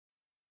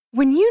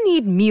When you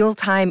need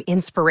mealtime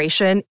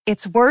inspiration,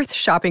 it's worth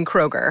shopping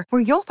Kroger,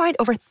 where you'll find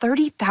over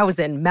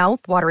 30,000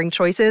 mouth-watering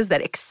choices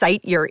that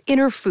excite your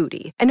inner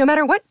foodie. And no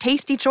matter what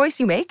tasty choice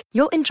you make,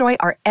 you'll enjoy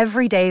our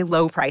everyday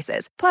low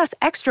prices, plus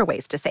extra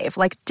ways to save,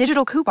 like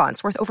digital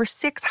coupons worth over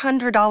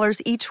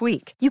 $600 each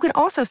week. You can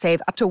also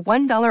save up to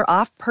 $1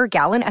 off per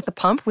gallon at the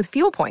pump with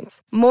fuel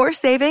points. More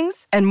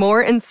savings and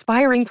more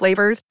inspiring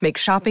flavors make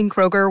shopping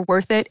Kroger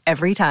worth it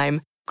every time.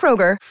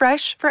 Kroger,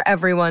 fresh for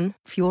everyone.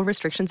 Fuel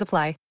restrictions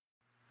apply.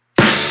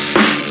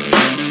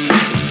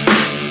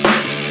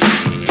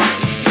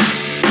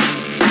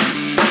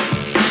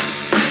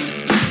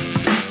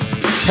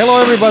 Hello,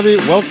 everybody.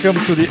 Welcome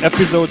to the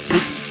episode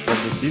 6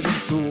 of the season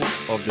 2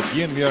 of the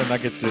DNVR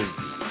Nuggets'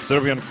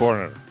 Serbian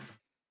Corner.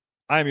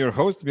 I'm your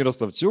host,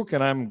 Miroslav Ćuk,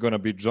 and I'm going to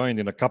be joined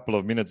in a couple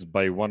of minutes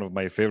by one of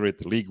my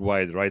favorite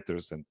league-wide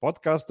writers and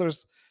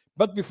podcasters.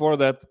 But before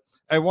that,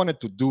 I wanted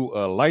to do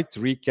a light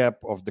recap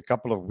of the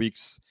couple of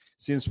weeks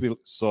since we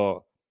saw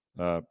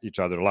each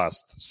other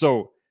last.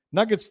 So,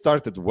 Nuggets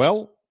started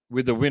well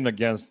with a win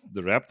against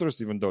the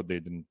Raptors, even though they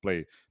didn't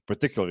play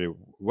particularly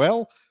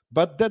well.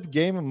 But that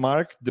game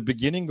marked the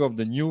beginning of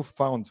the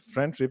newfound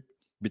friendship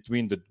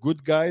between the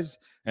good guys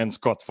and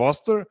Scott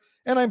Foster,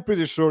 and I'm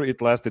pretty sure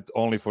it lasted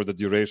only for the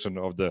duration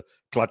of the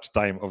clutch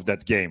time of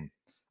that game.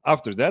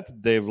 After that,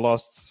 they've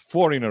lost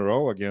 4 in a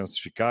row against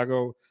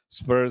Chicago,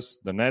 Spurs,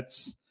 the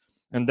Nets,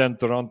 and then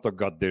Toronto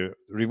got their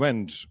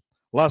revenge.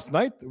 Last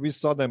night, we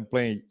saw them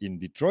play in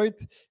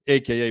Detroit,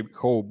 aka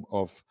home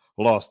of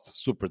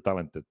lost super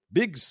talented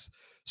bigs,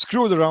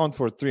 screwed around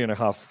for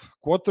 3.5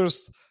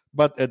 quarters,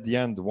 but at the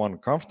end won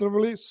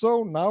comfortably.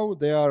 So now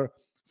they are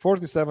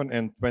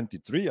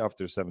 47-23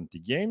 after 70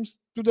 games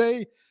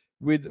today,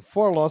 with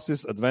 4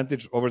 losses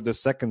advantage over the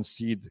second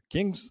seed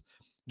Kings,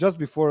 just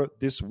before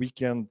this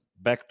weekend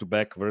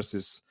back-to-back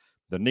versus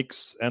the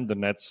Knicks and the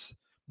Nets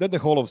that the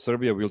whole of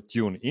Serbia will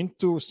tune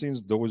into,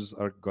 since those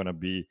are going to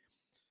be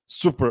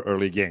super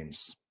early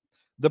games.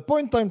 The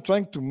point I'm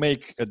trying to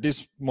make at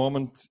this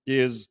moment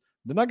is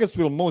the Nuggets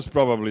will most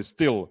probably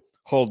still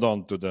hold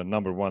on to the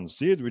number 1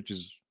 seed, which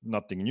is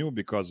nothing new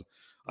because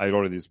I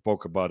already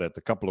spoke about it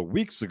a couple of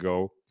weeks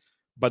ago.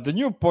 But the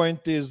new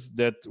point is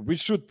that we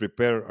should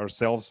prepare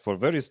ourselves for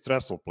very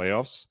stressful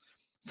playoffs.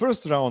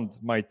 First round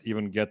might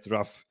even get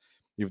rough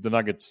if the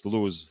Nuggets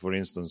lose, for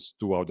instance,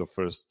 2 out of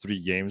first 3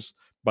 games,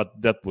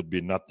 but that would be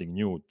nothing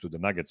new to the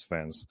Nuggets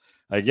fans,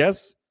 I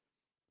guess.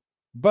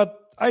 But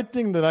I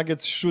think the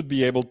Nuggets should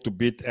be able to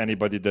beat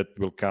anybody that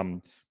will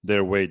come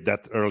their way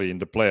that early in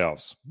the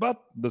playoffs. But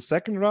the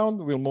second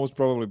round will most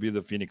probably be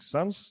the Phoenix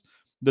Suns,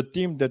 the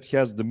team that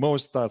has the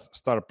most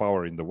star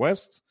power in the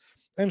West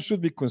and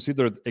should be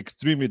considered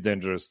extremely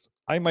dangerous.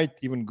 I might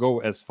even go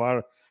as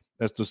far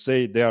as to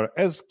say they are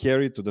as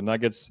scary to the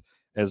Nuggets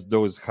as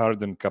those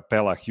Harden,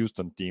 Capella,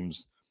 Houston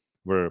teams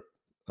were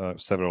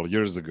several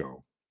years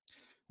ago.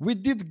 We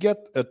did get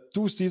a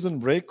 2-season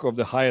break of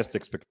the highest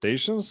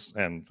expectations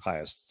and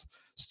highest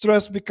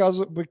stress because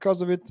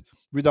of it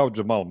without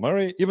Jamal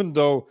Murray, even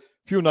though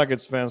few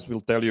Nuggets fans will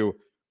tell you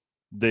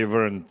they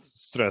weren't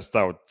stressed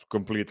out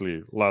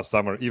completely last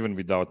summer, even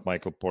without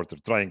Michael Porter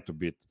trying to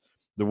beat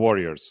the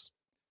Warriors.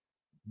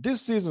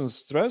 This season's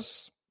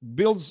stress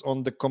builds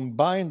on the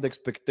combined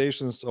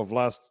expectations of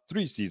last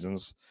 3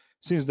 seasons,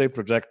 since they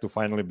project to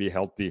finally be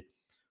healthy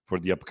for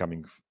the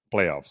upcoming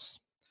playoffs.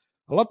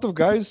 A lot of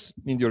guys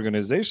in the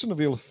organization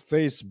will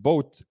face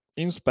both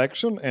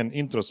inspection and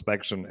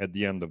introspection at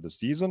the end of the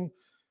season,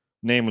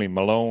 namely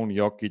Malone,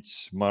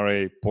 Jokic,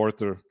 Murray,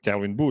 Porter,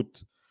 Calvin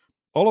Booth.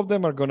 All of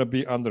them are going to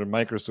be under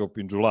microscope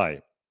in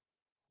July.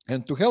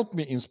 And to help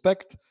me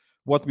inspect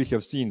what we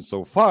have seen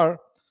so far,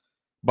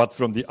 but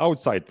from the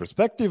outside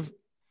perspective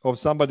of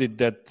somebody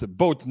that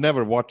both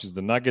never watches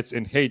the Nuggets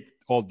and hate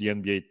all the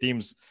NBA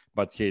teams,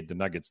 but hate the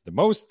Nuggets the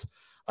most,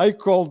 I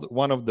called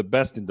one of the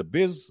best in the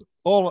biz,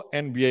 all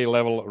NBA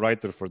level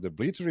writer for the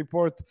Bleacher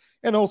Report,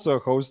 and also a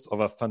host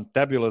of a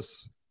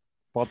fantabulous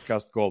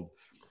podcast called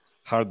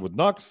Hardwood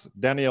Knocks,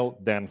 Dan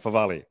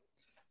Favale.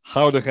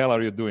 How the hell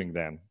are you doing,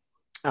 Dan?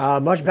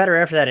 Much better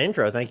after that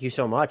intro. Thank you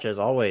so much, as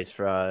always.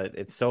 For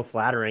it's so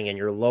flattering, and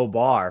your low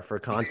bar for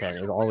content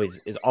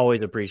is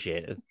always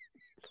appreciated.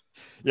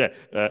 Yeah,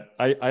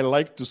 I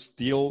like to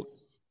steal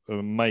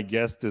my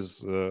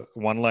guests'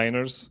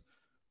 one-liners.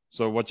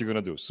 So what you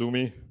gonna do? Sue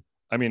me?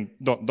 I mean,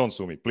 don't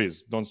sue me,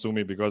 please. Don't sue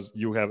me because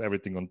you have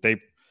everything on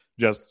tape.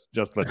 Just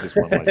let this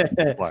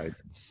one slide.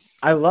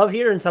 I love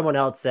hearing someone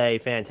else say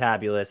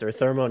 "fantabulous" or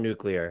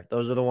 "thermonuclear."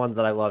 Those are the ones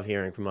that I love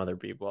hearing from other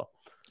people.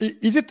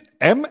 Is it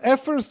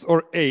MFers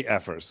or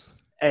AFers?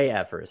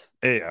 AFers.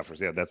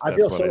 AFers, yeah. That's I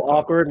feel what so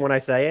awkward when I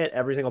say it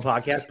every single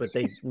podcast,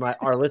 but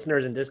our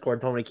listeners in Discord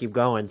told me to keep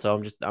going, so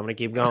I'm going to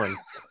keep going.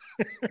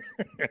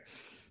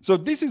 So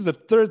this is the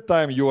 3rd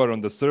time you are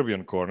on the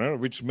Serbian Corner,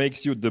 which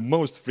makes you the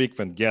most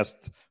frequent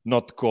guest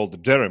not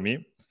called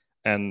Jeremy.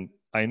 And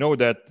I know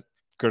that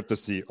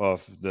courtesy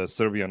of the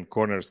Serbian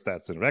Corner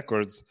stats and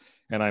records,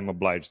 and I'm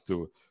obliged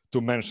to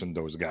mention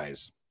those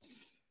guys.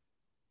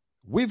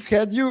 We've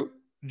had you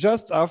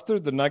just after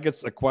the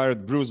Nuggets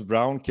acquired Bruce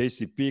Brown,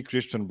 KCP,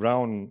 Christian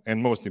Brown,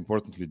 and most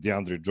importantly,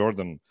 DeAndre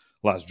Jordan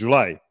last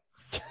July.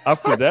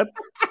 After that,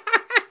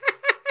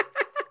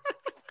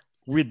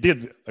 we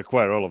did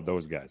acquire all of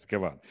those guys.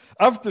 Come on.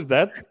 After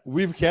that,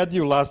 we've had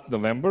you last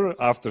November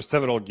after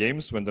several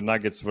games when the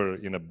Nuggets were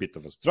in a bit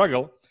of a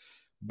struggle,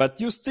 but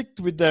you sticked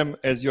with them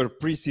as your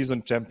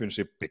preseason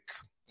championship pick.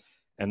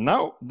 And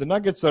now the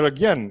Nuggets are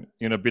again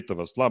in a bit of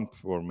a slump,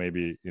 or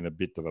maybe in a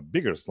bit of a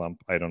bigger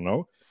slump. I don't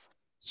know.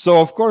 So,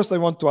 of course, I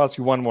want to ask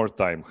you one more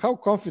time. How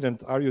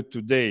confident are you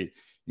today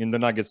in the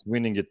Nuggets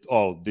winning it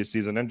all this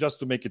season? And just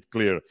to make it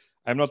clear,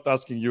 I'm not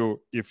asking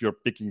you if you're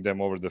picking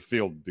them over the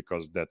field,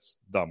 because that's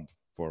dumb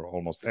for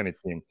almost any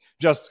team.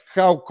 Just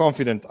how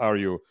confident are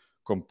you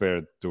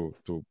compared to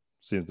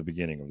since the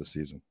beginning of the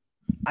season?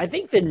 I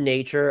think the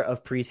nature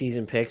of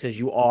preseason picks is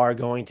you are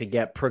going to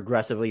get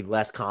progressively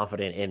less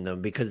confident in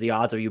them because the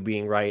odds of you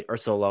being right are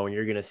so low, and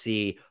you're going to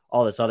see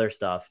all this other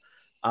stuff.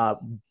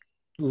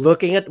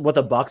 Looking at what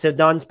the Bucks have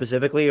done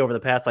specifically over the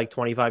past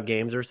 25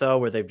 games or so,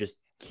 where they've just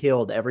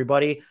killed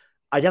everybody,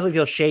 I definitely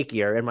feel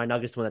shakier in my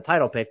Nuggets to win the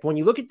title pick. But when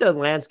you look at the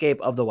landscape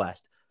of the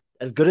West,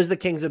 as good as the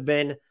Kings have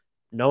been,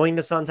 knowing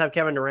the Suns have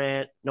Kevin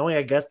Durant, knowing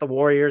I guess the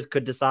Warriors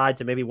could decide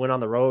to maybe win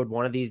on the road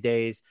one of these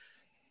days,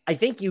 I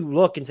think you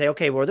look and say,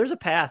 okay, well, there's a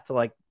path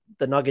to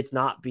the Nuggets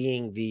not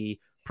being the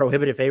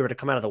prohibitive favorite to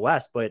come out of the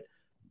West, but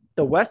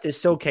the West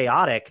is so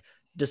chaotic,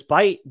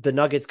 despite the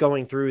Nuggets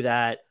going through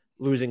that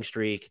losing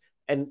streak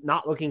and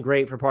not looking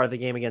great for part of the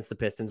game against the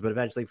Pistons, but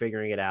eventually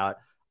figuring it out.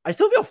 I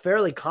still feel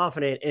fairly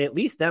confident in at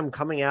least them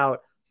coming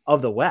out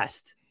of the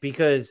West,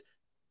 because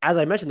as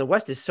I mentioned, the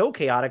West is so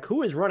chaotic.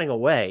 Who is running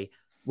away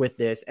with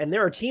this? And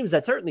there are teams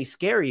that certainly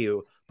scare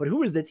you, but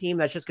who is the team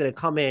that's just going to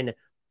come in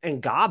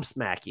and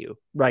gobsmack you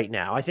right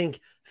now? I think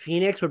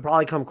Phoenix would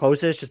probably come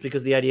closest just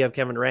because of the idea of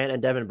Kevin Durant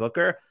and Devin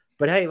Booker.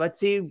 But hey, let's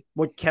see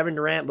what Kevin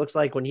Durant looks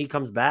like when he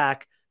comes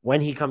back.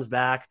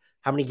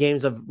 How many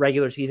games of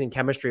regular season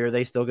chemistry are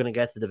they still going to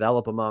get to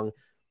develop among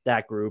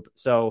that group?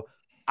 So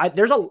I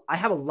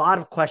have a lot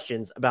of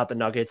questions about the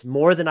Nuggets,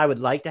 more than I would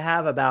like to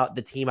have about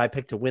the team I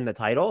picked to win the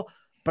title.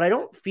 But I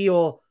don't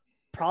feel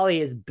probably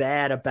as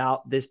bad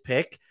about this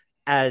pick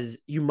as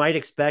you might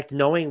expect,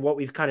 knowing what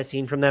we've kind of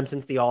seen from them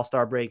since the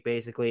All-Star break,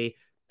 basically.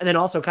 And then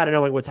also kind of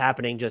knowing what's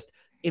happening just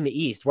in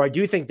the East, where I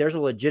do think there's a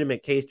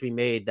legitimate case to be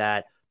made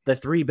that the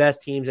three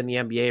best teams in the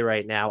NBA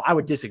right now, I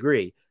would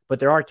disagree, but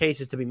there are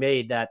cases to be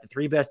made that the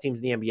three best teams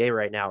in the NBA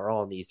right now are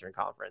all in the Eastern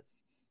Conference.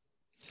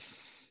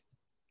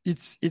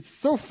 It's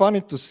so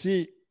funny to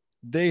see.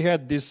 They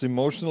had this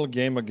emotional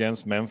game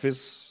against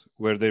Memphis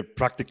where they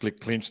practically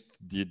clinched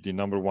the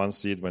number one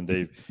seed when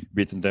they've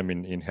beaten them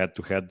in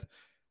head-to-head.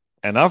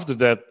 And after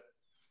that,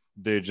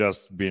 they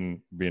just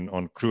been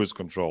on cruise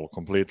control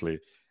completely.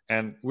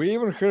 And we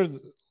even heard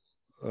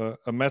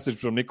a message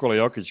from Nikola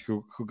Jokic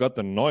who got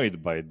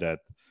annoyed by that.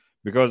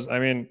 Because, I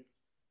mean,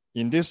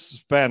 in this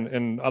span,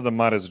 and Adam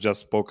Mares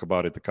just spoke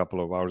about it a couple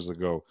of hours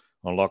ago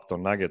on Locked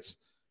On Nuggets,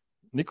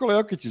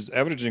 Nikola Jokic is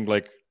averaging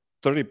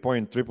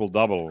 30-point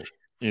triple-double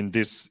in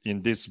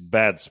this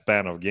bad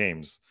span of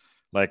games.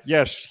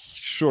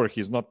 Sure,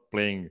 he's not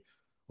playing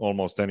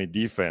almost any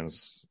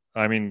defense.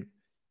 I mean,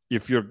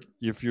 if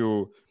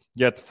you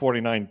get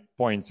 49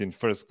 points in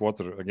first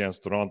quarter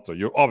against Toronto,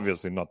 you're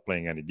obviously not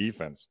playing any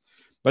defense.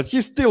 But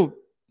he's still,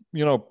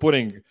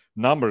 putting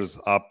numbers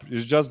up.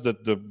 It's just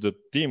that the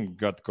team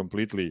got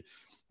completely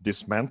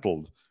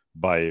dismantled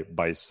by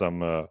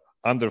some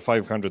under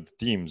 500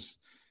 teams.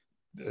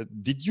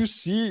 Did you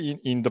see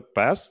in the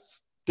past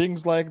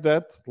things like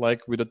that,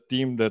 like with a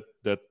team that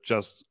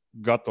just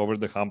got over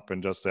the hump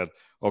and just said,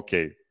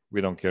 okay, we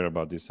don't care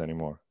about this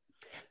anymore?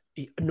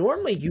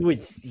 Normally you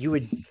would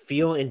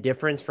feel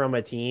indifference from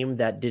a team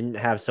that didn't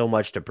have so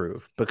much to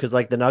prove, because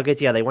the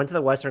Nuggets, they went to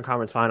the Western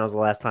Conference Finals the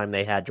last time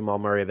they had Jamal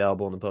Murray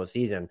available in the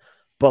postseason,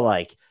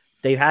 but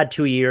they've had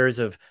 2 years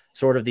of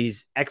sort of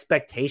these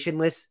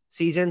expectationless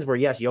seasons where,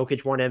 yes,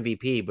 Jokic won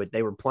MVP, but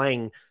they were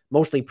playing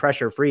mostly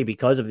pressure free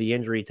because of the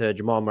injury to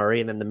Jamal Murray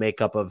and then the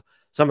makeup of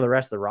some of the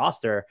rest of the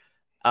roster.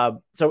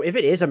 So if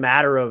it is a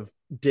matter of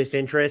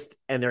disinterest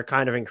and they're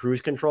kind of in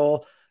cruise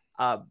control,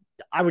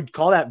 I would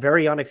call that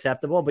very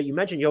unacceptable. But you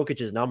mentioned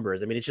Jokic's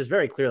numbers. I mean, it's just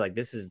very clear.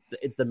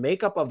 It's the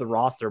makeup of the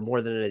roster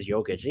more than it is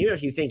Jokic. And even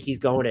if you think he's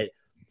going at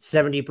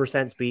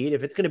 70% speed,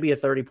 if it's going to be a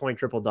 30-point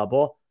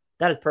triple-double,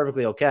 that is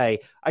perfectly okay.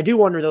 I do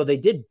wonder, though, they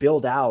did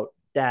build out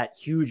that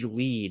huge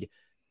lead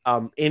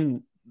on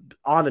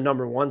the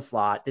number one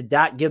slot. Did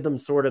that give them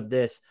sort of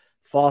this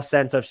false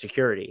sense of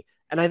security?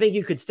 And I think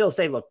you could still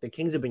say, look, the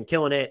Kings have been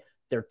killing it.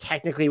 They're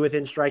technically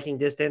within striking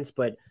distance,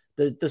 but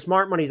the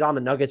smart money's on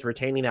the Nuggets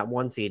retaining that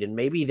one seed. And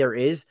maybe there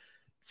is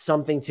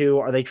something to,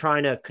 are they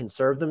trying to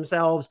conserve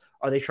themselves?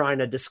 Are they trying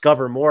to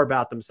discover more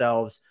about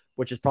themselves,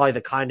 which is probably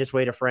the kindest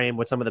way to frame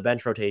what some of the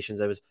bench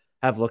rotations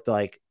have looked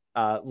like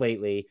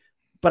lately.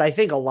 But I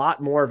think a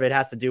lot more of it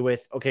has to do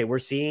with, okay, we're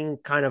seeing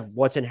kind of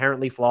what's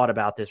inherently flawed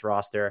about this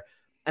roster.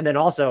 And then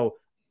also,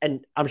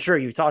 and I'm sure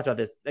you've talked about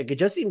this, it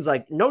just seems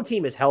like no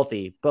team is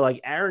healthy, but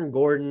Aaron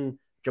Gordon,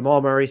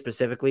 Jamal Murray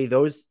specifically,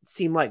 those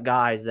seem like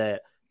guys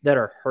that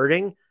are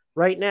hurting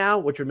right now,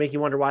 which would make you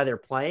wonder why they're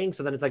playing.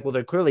 So then it's like, well,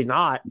 they're clearly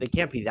not. They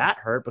can't be that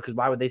hurt because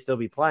why would they still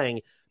be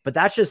playing? But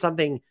that's just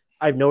something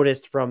I've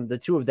noticed from the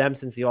two of them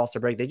since the All-Star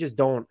break. They just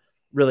don't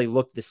really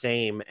look the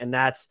same. And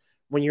that's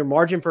when your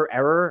margin for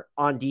error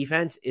on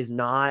defense is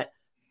not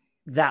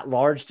that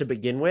large to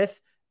begin with.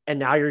 And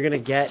now you're going to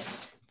get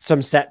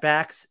some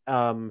setbacks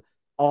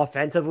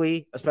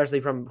offensively, especially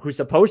from who's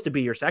supposed to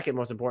be your second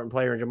most important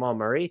player in Jamal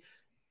Murray.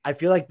 I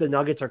feel like the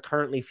Nuggets are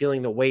currently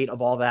feeling the weight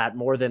of all that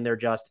more than they're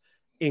just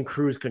in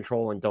cruise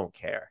control and don't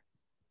care.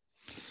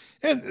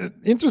 And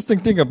interesting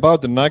thing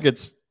about the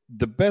Nuggets,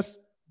 the best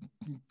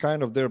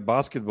kind of their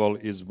basketball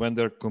is when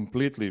they're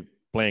completely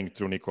playing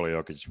through Nikola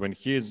Jokic. When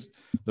he is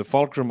the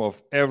fulcrum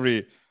of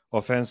every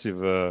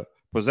offensive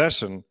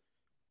possession,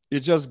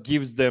 it just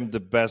gives them the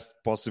best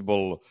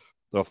possible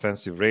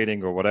offensive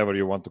rating or whatever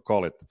you want to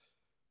call it.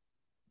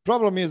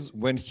 Problem is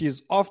when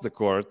he's off the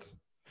court,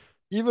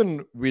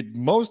 even with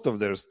most of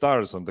their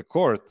stars on the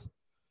court,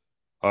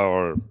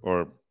 or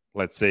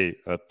let's say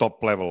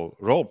top level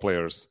role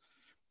players,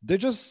 they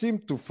just seem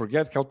to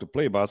forget how to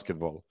play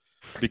basketball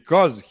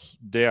because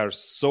they are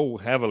so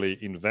heavily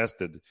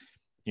invested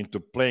into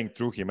playing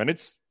through him. And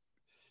it's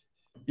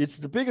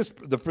the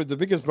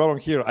biggest problem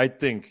here, I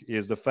think,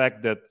 is the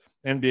fact that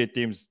NBA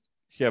teams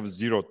have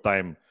zero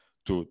time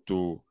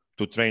to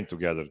train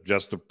together,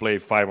 just to play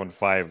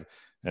 5-on-5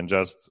 and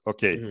just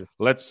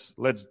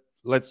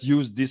let's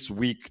use this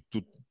week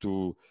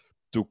to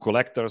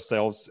collect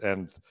ourselves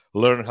and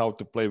learn how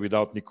to play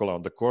without Nikola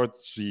on the court,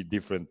 see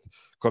different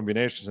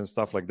combinations and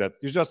stuff like that.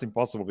 It's just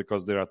impossible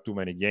because there are too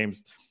many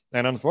games.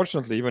 And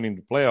unfortunately, even in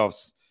the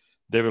playoffs,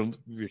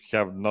 we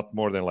have not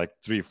more than like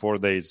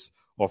 3-4 days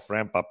of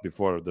ramp up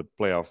before the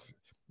playoff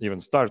even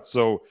starts.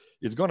 So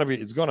it's gonna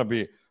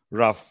be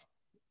rough.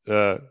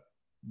 There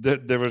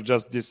was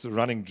just this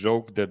running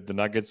joke that the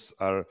Nuggets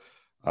are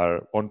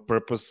on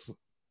purpose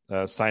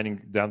signing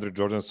DeAndre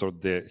Jordan so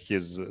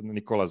his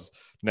Nicola's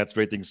net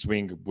rating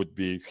swing would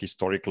be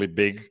historically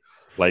big,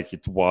 like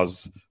it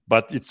was.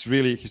 But it's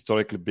really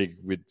historically big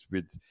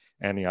with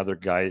any other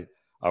guy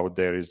out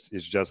there.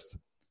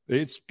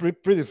 It's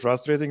pretty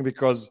frustrating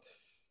because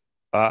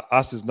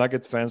us as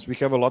Nugget fans, we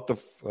have a lot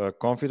of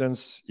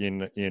confidence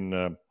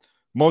in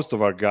most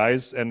of our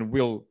guys, and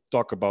we'll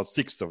talk about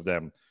 6 of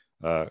them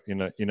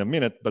in a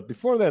minute. But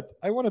before that,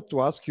 I wanted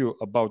to ask you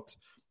about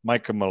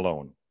Michael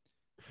Malone.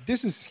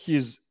 This is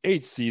his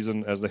 8th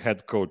season as the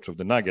head coach of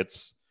the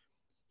Nuggets.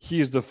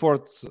 He is the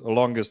 4th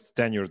longest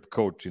tenured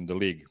coach in the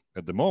league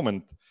at the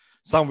moment.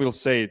 Some will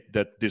say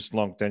that this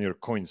long tenure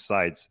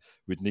coincides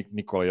with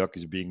Nikola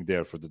Jokic being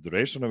there for the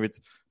duration of it,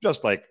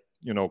 just like,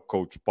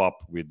 Coach Pop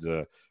with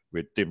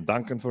Tim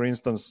Duncan, for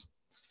instance.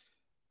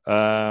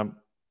 And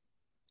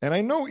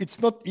I know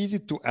it's not easy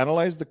to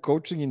analyze the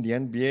coaching in the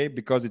NBA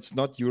because it's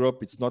not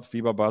Europe, it's not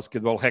FIBA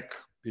basketball. Heck,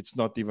 it's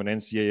not even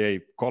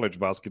NCAA college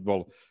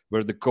basketball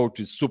where the coach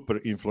is super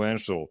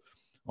influential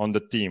on the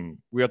team.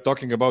 We are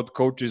talking about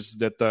coaches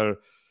that are,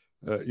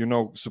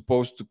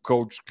 supposed to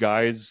coach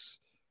guys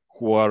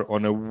who are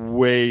on a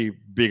way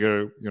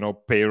bigger,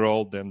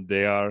 payroll than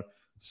they are.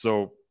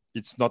 So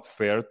it's not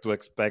fair to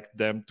expect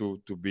them to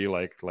be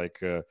like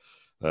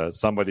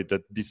somebody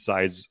that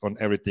decides on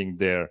everything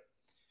there.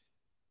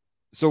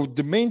 So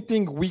the main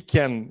thing we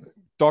can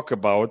talk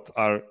about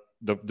are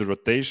the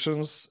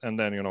rotations and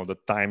then, the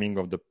timing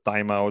of the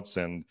timeouts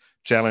and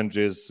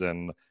challenges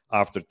and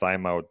after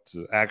timeout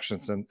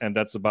actions. And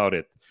that's about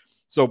it.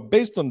 So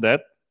based on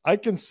that, I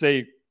can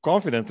say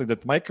confidently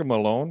that Michael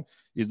Malone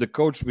is the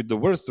coach with the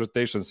worst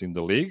rotations in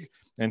the league.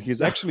 And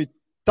he's actually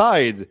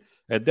tied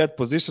at that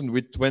position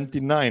with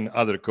 29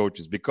 other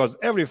coaches because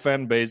every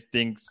fan base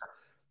thinks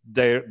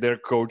their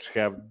coach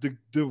have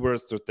the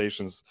worst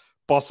rotations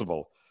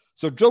possible.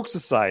 So jokes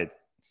aside,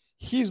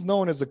 he's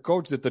known as a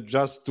coach that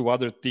adjusts to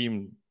other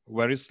team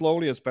very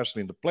slowly,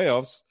 especially in the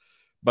playoffs.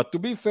 But to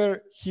be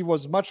fair, he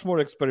was much more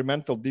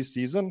experimental this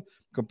season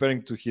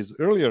comparing to his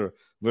earlier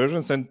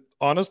versions. And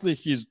honestly,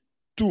 he's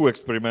too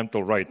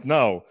experimental right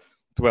now,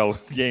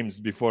 12 games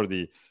before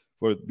the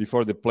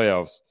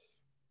playoffs.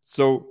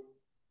 So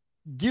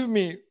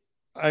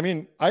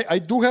I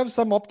do have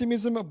some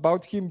optimism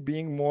about him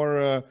being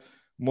more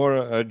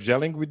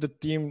gelling with the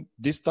team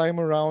this time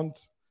around.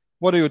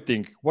 What do you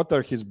think? What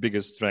are his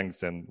biggest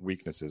strengths and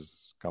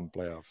weaknesses come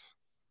playoff?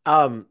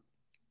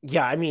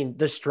 Yeah,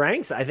 the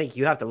strengths, I think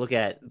you have to look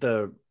at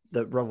the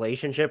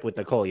relationship with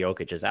Nikola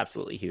Jokic is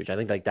absolutely huge. I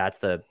think that's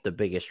the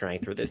biggest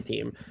strength for this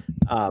team,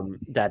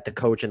 that the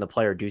coach and the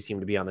player do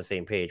seem to be on the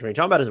same page. When you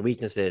talk about his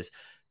weaknesses,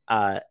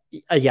 I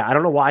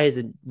don't know why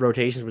his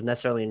rotations would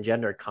necessarily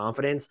engender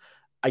confidence.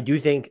 I do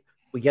think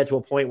we get to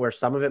a point where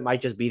some of it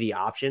might just be the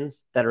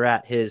options that are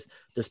at his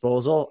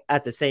disposal.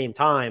 At the same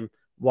time,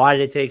 why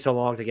did it take so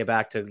long to get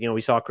back to,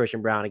 we saw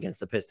Christian Brown against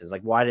the Pistons.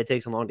 Like, why did it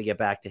take so long to get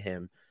back to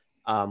him?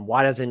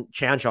 Why doesn't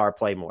Chanchar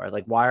play more?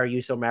 Like, why are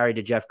you so married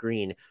to Jeff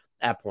Green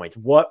at points?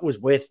 What was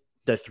with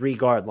the 3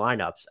 guard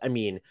lineups?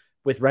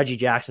 With Reggie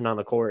Jackson on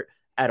the court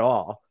at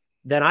all?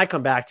 then I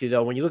come back to,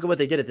 though, when you look at what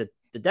they did at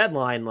the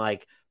deadline,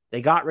 like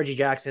they got Reggie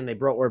Jackson,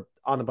 were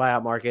on the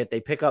buyout market, they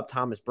pick up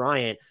Thomas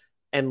Bryant,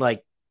 and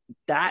like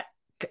that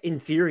in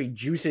theory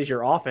juices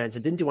your offense.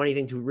 It didn't do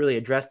anything to really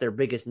address their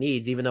biggest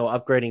needs, even though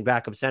upgrading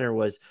backup center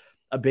was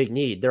a big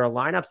need. There are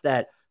lineups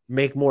that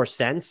make more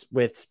sense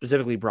with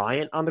specifically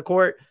Bryant on the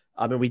court.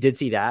 And we did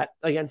see that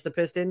against the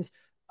Pistons.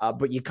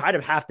 But you kind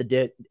of have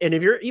to and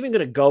if you're even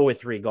going to go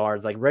with 3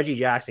 guards, like Reggie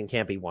Jackson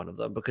can't be one of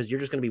them, because you're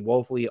just going to be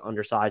woefully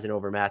undersized and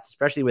overmatched,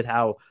 especially with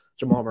how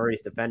Jamal Murray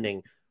is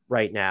defending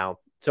right now.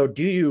 So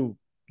the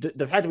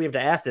fact that we have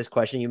to ask this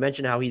question, you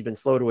mentioned how he's been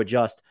slow to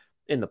adjust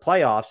in the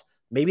playoffs.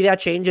 Maybe that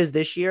changes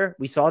this year.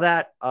 We saw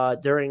that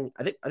during,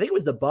 I think it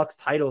was the Bucks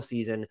title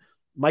season.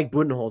 Mike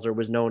Budenholzer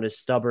was known as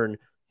stubborn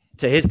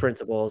to his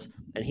principles,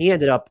 and he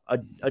ended up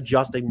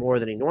adjusting more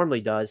than he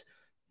normally does.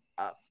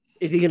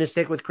 Is he going to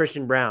stick with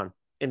Christian Brown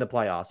in the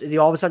playoffs? Is he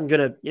all of a sudden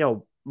going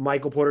to,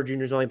 Michael Porter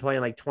Jr. is only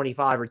playing like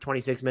 25 or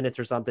 26 minutes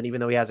or something, even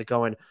though he has it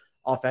going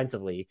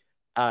offensively?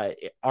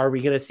 Are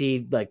we going to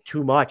see like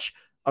too much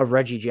of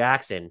Reggie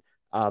Jackson?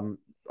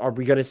 Are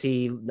we going to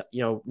see,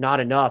 not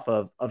enough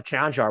of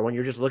Chanchar when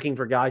you're just looking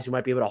for guys who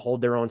might be able to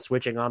hold their own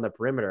switching on the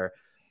perimeter?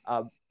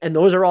 And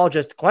those are all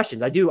just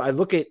questions. I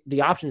look at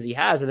the options he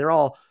has, and they're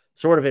all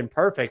sort of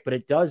imperfect, but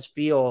it does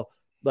feel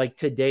like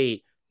to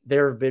date,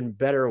 there have been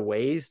better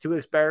ways to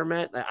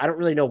experiment. I don't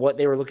really know what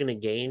they were looking to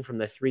gain from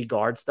the 3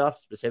 guard stuff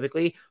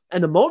specifically.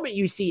 And the moment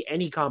you see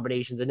any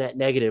combinations in net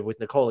negative with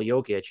Nikola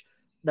Jokic,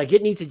 like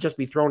it needs to just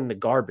be thrown in the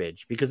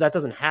garbage, because that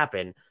doesn't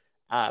happen.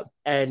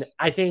 And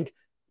I think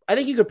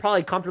you could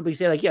probably comfortably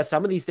say, like, yeah,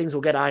 some of these things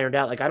will get ironed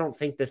out. Like, I don't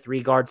think the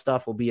 3 guard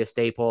stuff will be a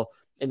staple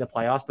in the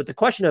playoffs, but the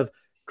question of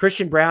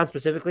Christian Brown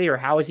specifically, or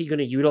how is he going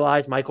to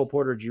utilize Michael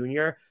Porter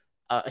Jr.,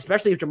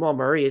 especially if Jamal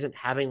Murray isn't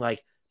having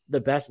like the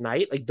best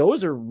night, like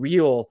those are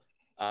real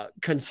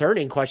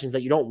concerning questions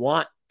that you don't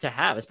want to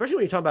have, especially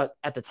when you're talking about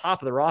at the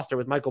top of the roster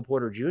with Michael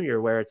Porter Jr.,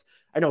 where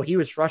I know he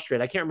was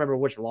frustrated. I can't remember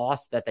which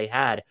loss that they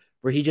had,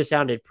 where he just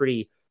sounded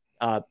pretty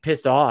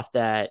pissed off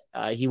that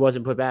he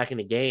wasn't put back in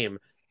the game.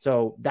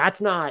 So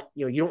that's not,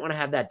 you don't want to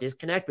have that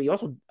disconnect, but you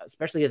also,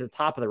 especially at the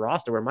top of the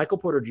roster, where Michael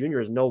Porter Jr.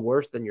 is no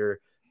worse than your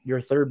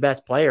 3rd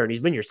best player, and he's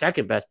been your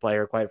 2nd best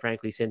player, quite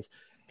frankly, since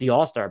the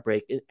All-Star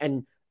break.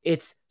 And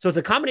it's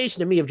a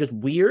combination to me of just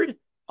weird,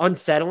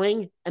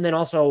 unsettling, and then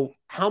also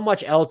how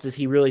much else is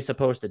he really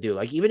supposed to do?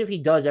 Like, even if he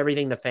does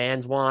everything the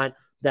fans want,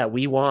 that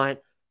we want,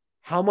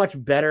 how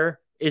much better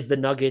is the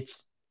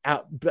Nuggets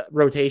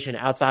rotation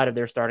outside of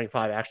their starting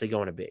 5 actually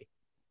going to be?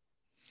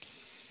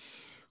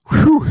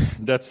 Whew,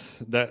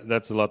 that's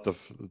a lot to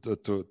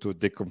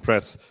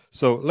decompress.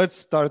 So let's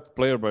start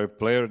player by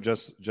player,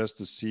 just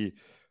to see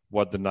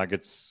what the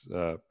Nuggets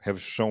have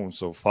shown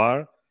so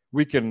far.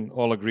 We can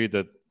all agree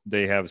that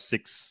they have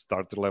 6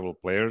 starter level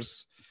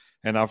players,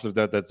 and after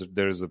that,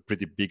 there's a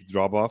pretty big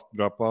drop off.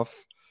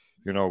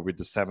 With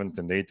the 7th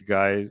and 8th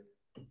guy,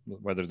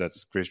 whether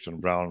that's Christian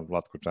Brown,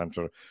 Vlatko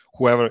Čančar,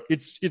 whoever.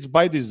 It's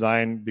by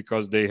design,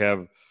 because they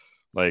have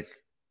like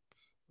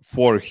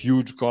 4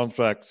 huge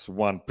contracts,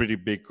 1 pretty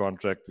big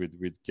contract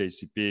with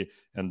KCP,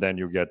 and then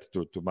you get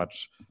to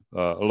much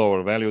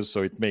lower values.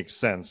 So it makes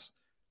sense.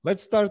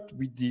 Let's start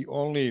with the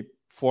only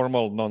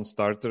formal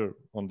non-starter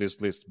on this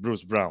list,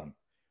 Bruce Brown.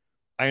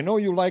 I know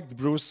you liked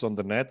Bruce on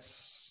the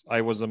Nets.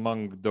 I was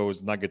among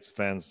those Nuggets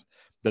fans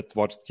that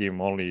watched him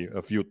only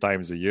a few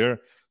times a year.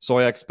 So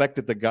I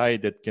expected a guy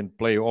that can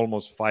play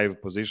almost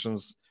 5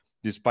 positions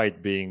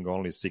despite being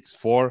only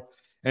 6'4".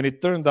 And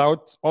it turned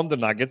out, on the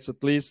Nuggets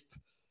at least,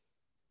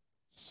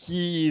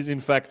 he is in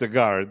fact a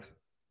guard,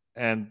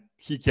 and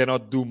he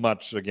cannot do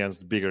much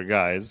against bigger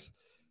guys.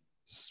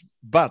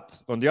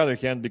 But on the other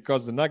hand,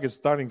 because the Nuggets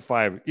starting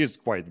 5 is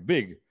quite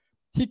big,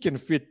 he can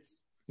fit,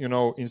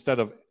 instead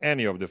of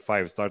any of the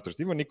 5 starters.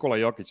 Even Nikola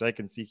Jokic, I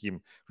can see him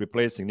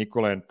replacing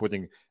Nikola and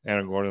putting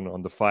Aaron Gordon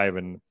on the 5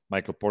 and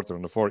Michael Porter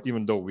on the 4,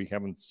 even though we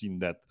haven't seen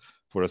that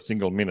for a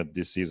single minute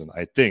this season,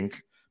 I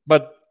think.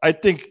 But I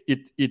think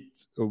it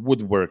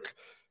would work.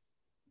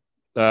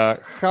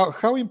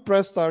 How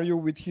impressed are you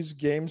with his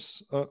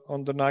games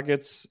on the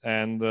Nuggets?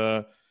 And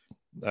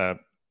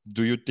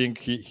do you think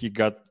he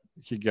got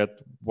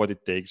what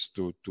it takes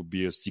to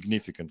be a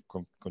significant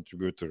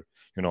contributor,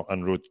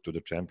 en route to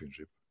the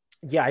championship?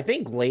 Yeah, I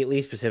think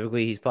lately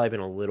specifically, he's probably been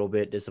a little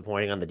bit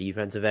disappointing on the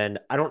defensive end.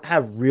 I don't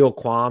have real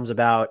qualms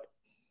about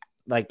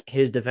like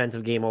his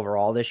defensive game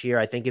overall this year.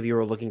 I think if you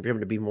were looking for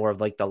him to be more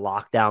of like the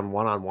lockdown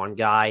one-on-one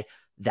guy,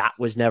 that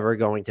was never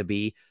going to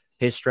be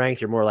his strength.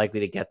 You're more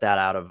likely to get that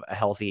out of a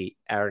healthy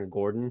Aaron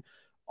Gordon.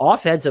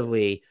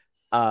 Offensively,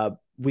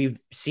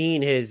 we've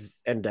seen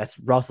his, and that's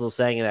Russell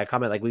saying in that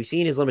comment, like we've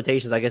seen his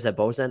limitations, I guess, at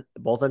both ends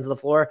of the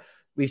floor.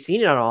 We've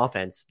seen it on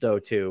offense though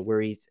too,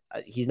 where he's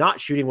not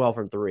shooting well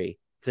from 3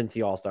 since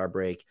the All-Star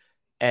break.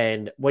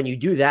 And when you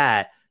do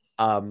that,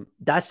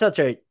 that's such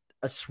a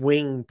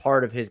swing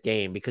part of his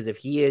game, because if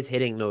he is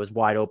hitting those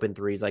wide open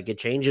 3s, like it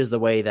changes the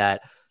way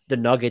that the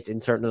Nuggets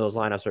in certain of those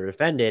lineups are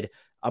defended.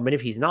 And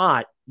if he's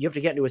not, you have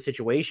to get into a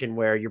situation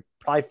where you're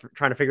probably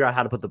trying to figure out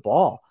how to put the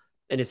ball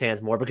in his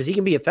hands more, because he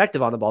can be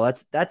effective on the ball.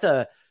 That's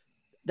a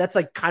that's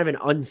like kind of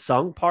an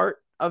unsung part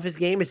of his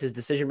game is his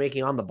decision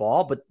making on the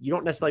ball, but you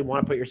don't necessarily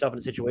want to put yourself in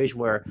a situation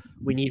where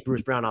we need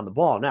Bruce Brown on the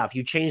ball. Now, if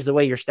you change the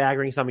way you're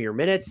staggering some of your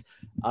minutes,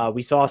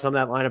 we saw some of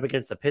that lineup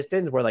against the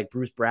Pistons where like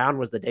Bruce Brown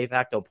was the de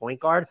facto point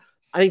guard.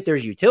 I think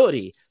there's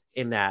utility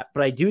in that,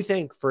 but I do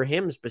think for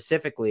him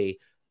specifically,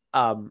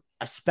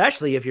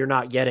 especially if you're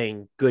not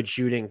getting good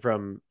shooting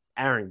from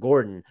Aaron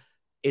Gordon,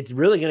 it's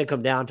really going to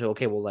come down to,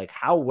 okay, well, like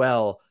how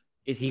well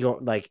is he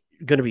going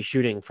to be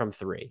shooting from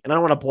three? And I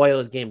don't want to boil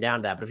his game down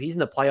to that, but if he's in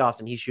the playoffs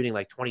and he's shooting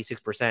like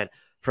 26%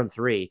 from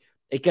three,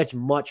 it gets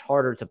much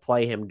harder to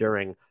play him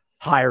during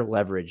higher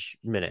leverage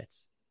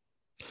minutes.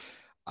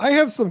 I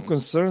have some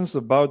concerns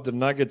about the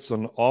Nuggets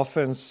on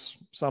offense.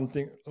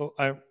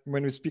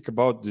 When we speak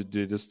about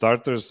the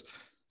starters,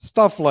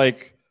 stuff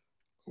like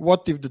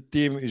what if the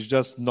team is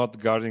just not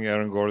guarding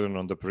Aaron Gordon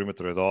on the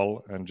perimeter at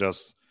all and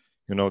just,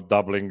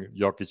 doubling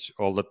Jokic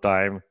all the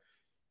time?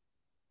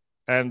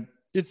 And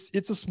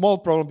it's a small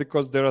problem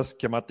because there are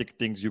schematic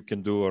things you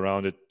can do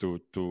around it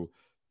to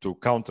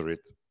counter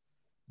it.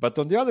 But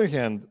on the other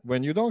hand,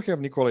 when you don't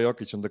have Nikola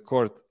Jokic on the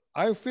court,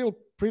 I feel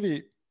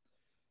pretty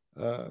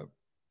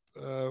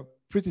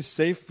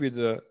safe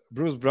with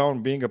Bruce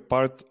Brown being a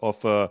part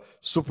of a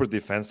super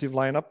defensive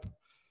lineup.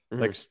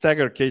 Like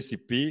stagger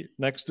KCP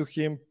next to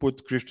him,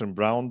 put Christian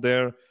Brown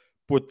there,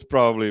 put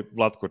probably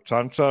Vlatko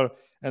Čančar,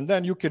 and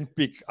then you can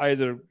pick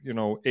either,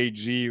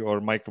 AG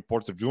or Michael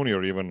Porter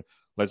Jr. even.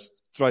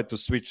 Let's try to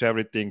switch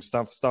everything,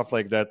 stuff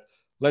like that.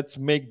 Let's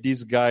make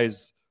these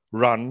guys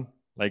run,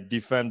 like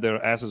defend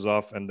their asses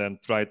off, and then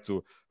try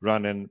to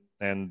run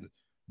and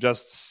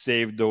just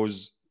save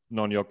those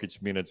non-Jokic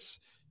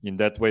minutes in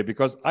that way.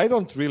 Because I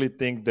don't really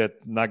think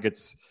that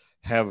Nuggets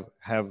have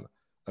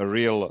a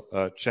real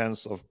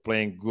chance of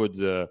playing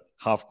good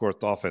half-court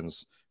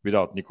offense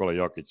without Nikola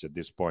Jokic at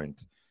this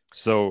point.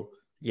 So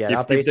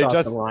if they could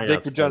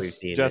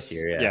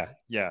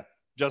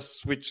just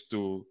switch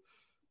to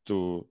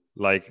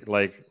like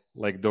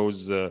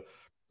those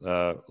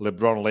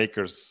LeBron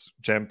Lakers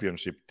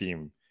championship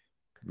team,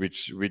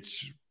 which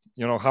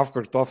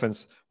half-court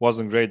offense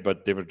wasn't great,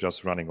 but they were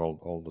just running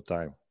all the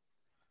time.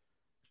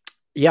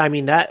 Yeah, I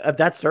mean,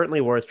 that's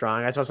certainly worth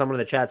trying. I saw someone in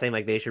the chat saying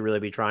like they should really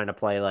be trying to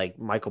play like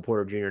Michael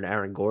Porter Jr. and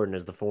Aaron Gordon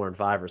as the 4 and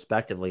 5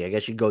 respectively. I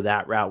guess you'd go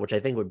that route, which I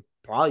think would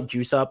probably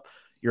juice up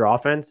your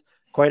offense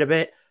quite a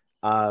bit.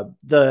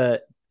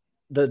 The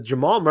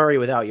Jamal Murray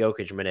without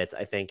Jokic minutes,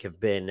 I think, have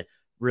been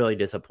really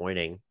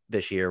disappointing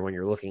this year when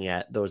you're looking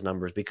at those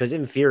numbers, because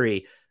in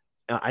theory,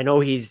 I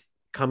know he's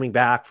coming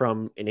back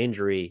from an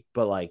injury,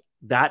 but like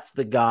that's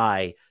the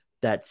guy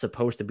that's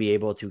supposed to be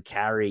able to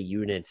carry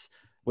units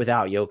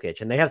without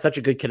Jokic. And they have such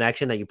a good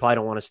connection that you probably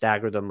don't want to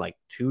stagger them like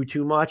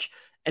too much.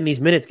 And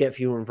these minutes get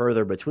fewer and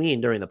further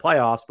between during the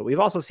playoffs. But we've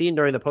also seen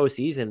during the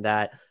postseason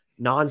that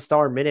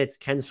non-star minutes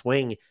can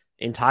swing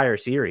entire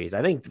series.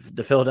 I think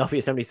the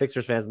Philadelphia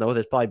 76ers fans know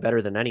this probably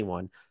better than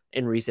anyone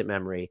in recent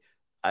memory.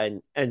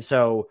 And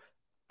so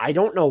I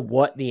don't know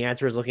what the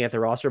answer is looking at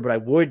the roster, but I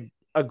would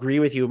agree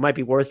with you. It might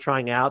be worth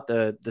trying out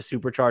the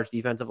supercharged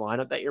defensive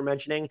lineup that you're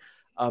mentioning.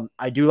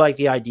 I do like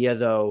the idea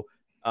though.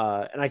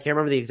 And I can't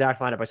remember the exact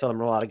lineup. I saw them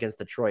roll out against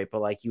Detroit,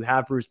 but like you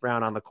have Bruce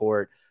Brown on the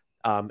court,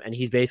 and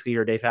he's basically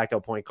your de facto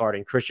point guard,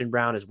 and Christian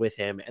Brown is with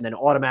him. And then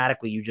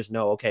automatically you just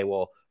know, okay,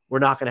 well, we're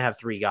not going to have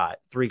three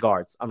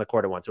guards on the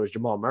court at once. So it's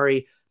Jamal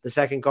Murray, the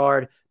second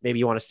guard. Maybe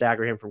you want to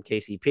stagger him from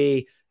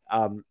KCP.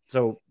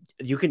 So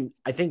you can,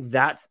 I think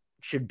that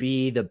should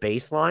be the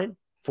baseline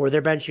for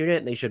their bench unit,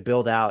 and they should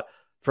build out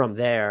from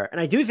there. And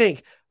I do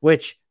think,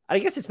 which I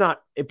guess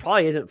it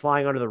probably isn't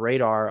flying under the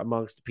radar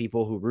amongst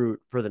people who root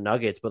for the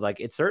Nuggets, but like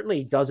it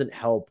certainly doesn't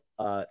help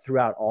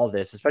throughout all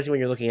this, especially when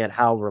you're looking at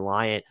how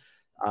reliant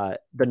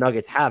the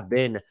Nuggets have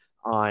been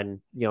on,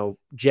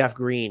 Jeff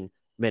Green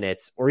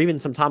minutes or even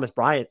some Thomas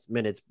Bryant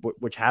minutes,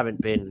 which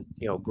haven't been,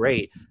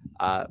 great.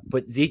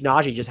 But Zeke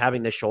Naji just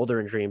having this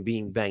shoulder injury and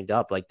being banged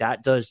up, like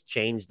that does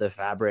change the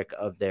fabric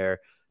of their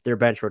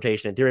bench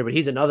rotation in theory. But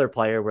he's another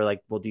player where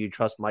like, well, do you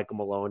trust Michael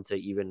Malone to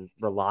even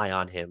rely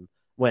on him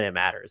when it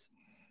matters?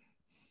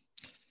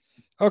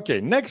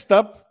 Okay, next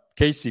up,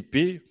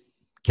 KCP,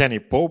 Kenny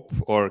Pope,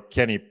 or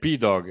Kenny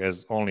P-Dog,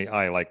 as only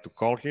I like to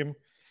call him.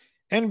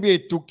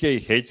 NBA 2K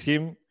hates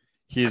him.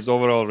 His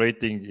overall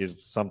rating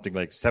is something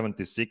like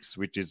 76,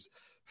 which is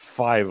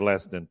 5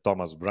 less than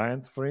Thomas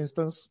Bryant, for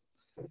instance.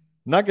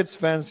 Nuggets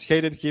fans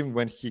hated him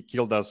when he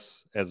killed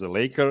us as a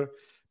Laker,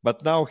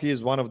 but now he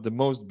is one of the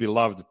most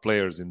beloved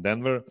players in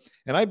Denver.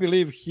 And I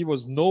believe he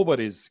was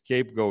nobody's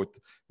scapegoat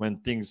when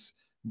things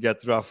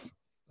get rough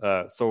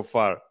so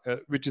far,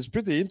 which is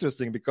pretty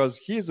interesting because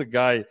he is a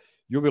guy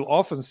you will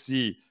often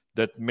see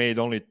that made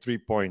only 3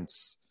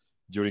 points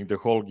during the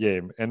whole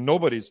game. And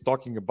nobody's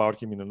talking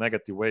about him in a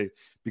negative way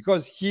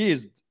because he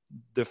is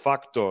de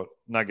facto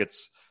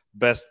Nuggets'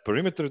 best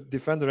perimeter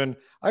defender. And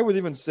I would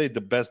even say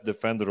the best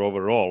defender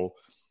overall,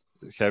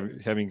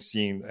 having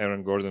seen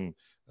Aaron Gordon,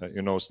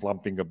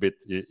 slumping a bit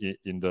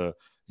in the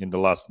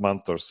last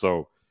month or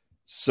so.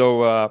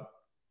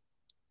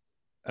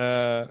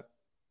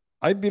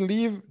 I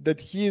believe that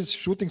he is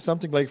shooting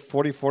something like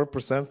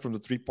 44% from the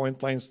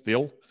 3-point line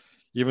still,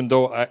 even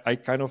though I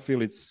kind of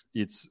feel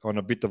it's on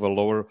a bit of a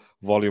lower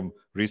volume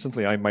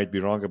recently. I might be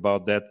wrong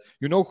about that.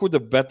 You know who the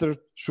better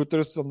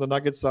shooters on the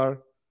Nuggets are?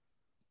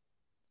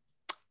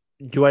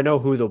 Do I know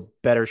who the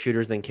better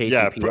shooters than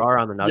KCP are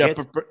on the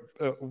Nuggets?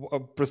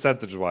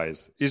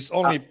 Percentage-wise. It's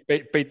only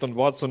Peyton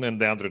Watson and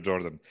DeAndre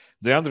Jordan.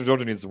 DeAndre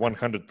Jordan is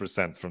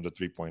 100% from the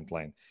 3-point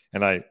line.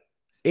 And I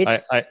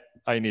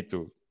need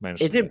to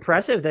mention it's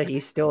impressive that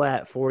he's still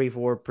at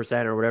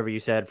 44% or whatever you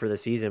said for the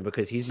season,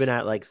 because he's been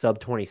at like sub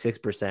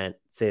 26%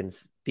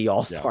 since the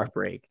All-Star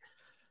break.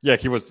 Yeah,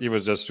 he was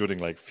just shooting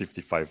like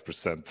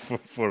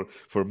 55%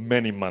 for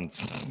many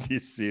months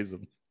this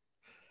season.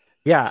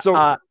 Yeah. So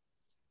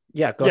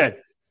go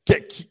ahead.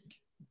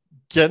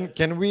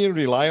 Can we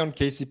rely on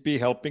KCP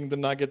helping the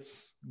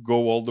Nuggets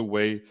go all the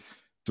way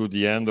to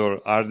the end, or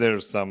are there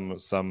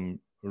some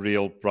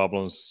real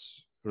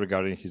problems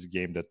regarding his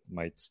game that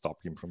might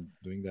stop him from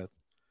doing that?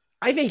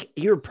 I think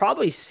you're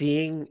probably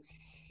seeing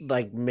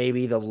like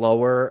maybe the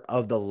lower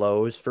of the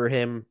lows for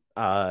him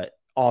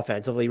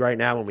offensively right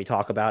now when we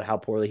talk about how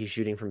poorly he's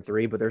shooting from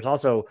three, but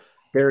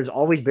there's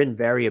always been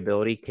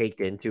variability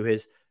caked into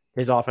his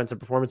offensive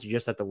performance. You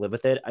just have to live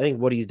with it. I think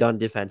what he's done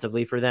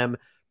defensively for them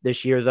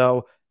this year,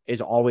 though,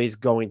 is always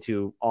going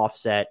to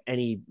offset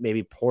any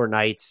maybe poor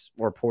nights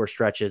or poor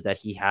stretches that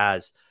he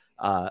has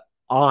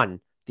on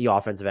the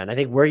offensive end. I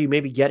think where you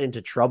maybe get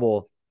into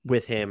trouble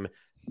with him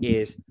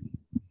is,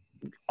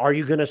 are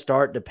you going to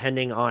start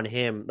depending on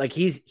him? Like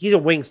he's a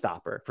wing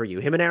stopper for you.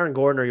 Him and Aaron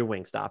Gordon are your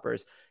wing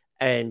stoppers.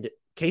 And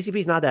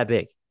KCP's not that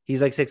big.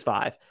 He's like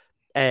 6'5".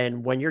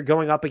 And when you're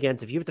going up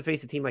against, if you have to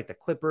face a team like the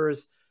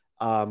Clippers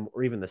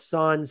or even the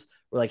Suns,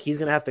 where like he's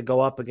going to have to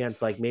go up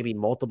against like maybe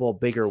multiple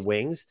bigger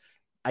wings,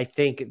 I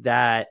think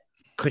that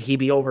could he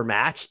be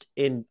overmatched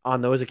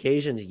on those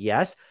occasions?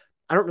 Yes.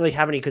 I don't really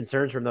have any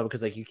concerns from them,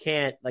 because like you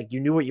can't, like you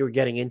knew what you were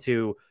getting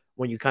into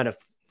when you kind of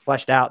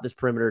fleshed out this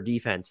perimeter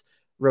defense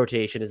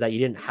rotation, is that you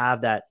didn't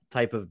have that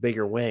type of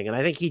bigger wing. And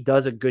I think he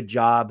does a good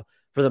job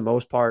for the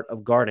most part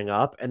of guarding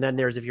up. And then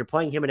if you're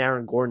playing him and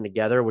Aaron Gordon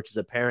together, which is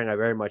a pairing I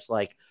very much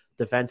like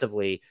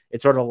defensively,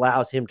 it sort of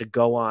allows him to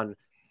go on,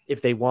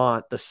 if they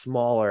want, the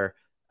smaller,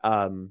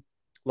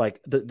 like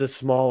the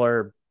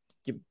smaller,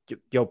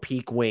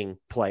 peak wing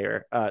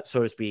player,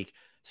 so to speak.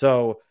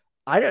 So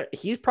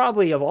he's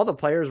probably, of all the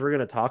players we're going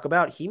to talk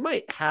about, he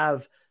might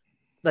have,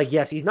 like,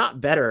 yes, he's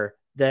not better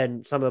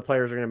than some of the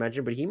players we're going to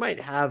mention, but he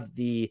might have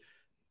the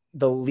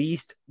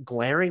least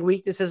glaring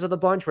weaknesses of the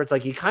bunch, where it's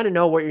like you kind of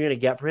know what you're going to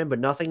get from him, but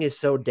nothing is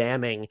so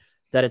damning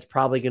that it's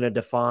probably going to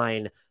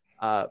define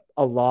a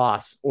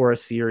loss or a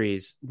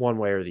series one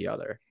way or the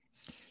other.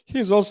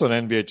 He's also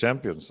an NBA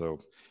champion, so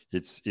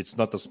it's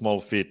not a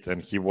small feat,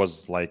 and he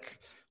was like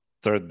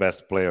third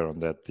best player on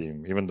that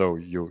team, even though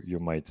you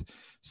might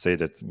say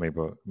that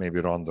maybe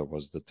Rondo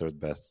was the third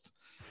best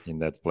in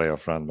that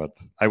playoff run, but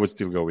I would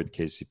still go with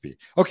KCP.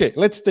 Okay,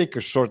 let's take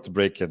a short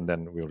break and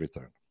then we'll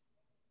return.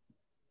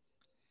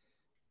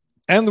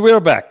 And we're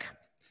back.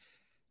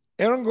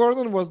 Aaron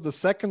Gordon was the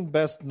second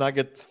best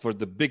Nugget for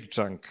the big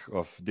chunk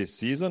of this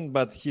season,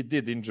 but he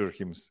did injure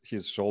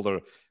his shoulder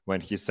when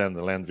he sent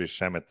Landry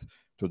Shamet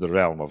to the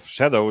realm of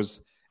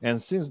shadows, and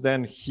since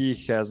then he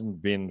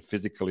hasn't been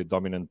physically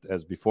dominant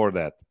as before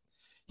that.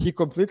 He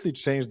completely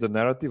changed the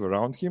narrative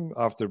around him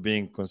after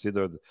being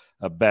considered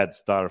a bad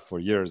star for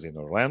years in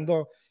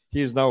Orlando.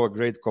 He is now a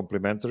great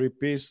complementary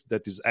piece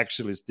that is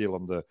actually still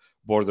on the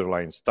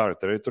borderline star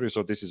territory,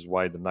 so this is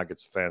why the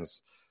Nuggets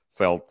fans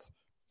felt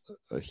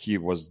he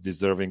was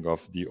deserving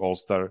of the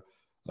All-Star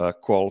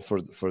call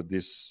for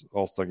this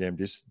All-Star game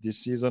this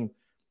season.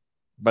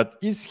 But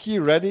is he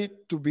ready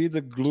to be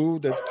the glue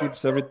that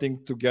keeps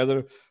everything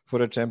together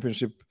for a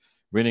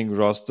championship-winning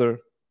roster?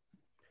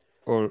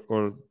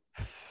 Or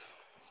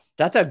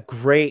That's a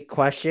great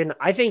question.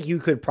 I think you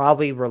could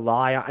probably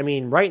rely on, I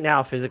mean, right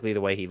now, physically,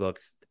 the way he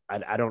looks,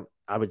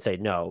 I would say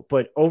no.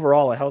 But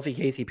overall, a healthy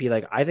KCP,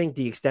 like I think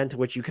the extent to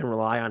which you can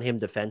rely on him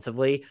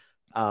defensively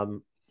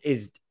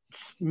is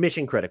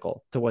mission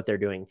critical to what they're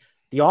doing.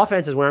 The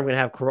offense is where I'm going to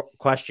have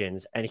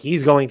questions, and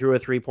he's going through a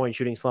 3-point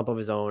shooting slump of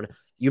his own.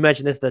 You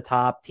mentioned this at the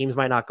top. Teams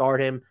might not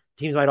guard him.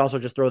 Teams might also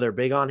just throw their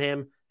big on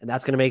him, and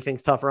that's going to make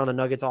things tougher on the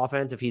Nuggets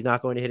offense if he's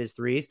not going to hit his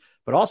threes.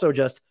 But also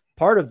just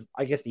part of,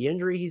 I guess, the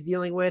injury he's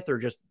dealing with, or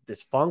just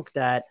this funk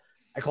that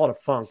I call it a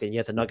funk, and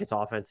yet the Nuggets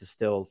offense is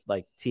still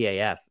like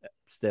TAF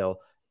still.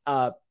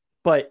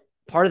 But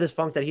part of this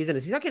funk that he's in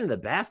is he's not getting to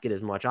the basket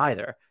as much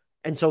either.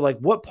 And so, like,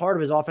 what part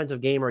of his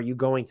offensive game are you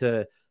going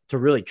to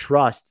really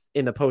trust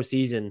in the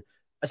postseason,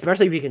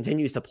 especially if he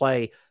continues to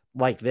play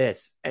like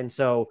this? And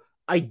so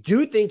I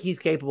do think he's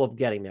capable of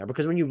getting there,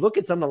 because when you look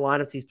at some of the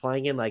lineups he's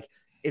playing in, like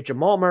if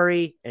Jamal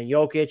Murray and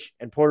Jokic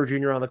and Porter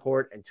Jr. on the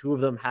court and two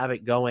of them have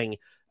it going,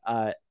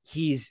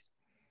 he's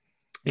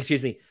going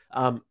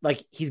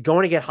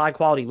to get high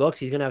quality looks.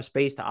 He's going to have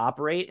space to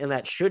operate. And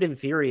that should, in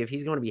theory, if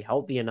he's going to be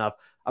healthy enough,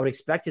 I would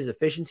expect his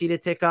efficiency to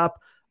tick up.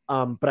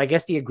 But I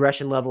guess the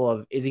aggression level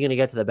of, is he going to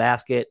get to the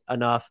basket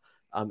enough?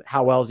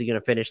 How well is he going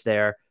to finish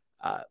there?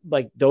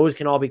 Like those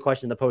can all be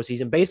questioned in the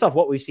postseason based off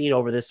what we've seen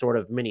over this sort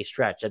of mini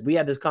stretch. And we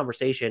had this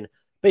conversation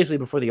basically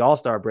before the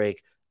All-Star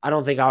break. I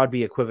don't think I would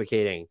be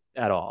equivocating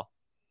at all.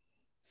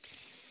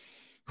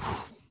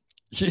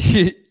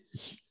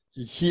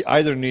 He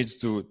either needs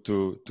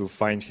to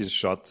find his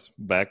shot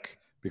back,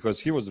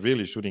 because he was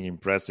really shooting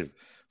impressive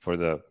for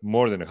the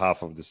more than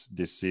half of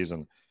this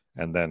season,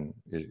 and then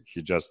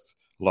he just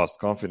lost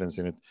confidence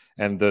in it.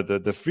 And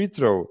the free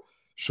throw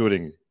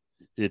shooting,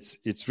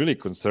 it's really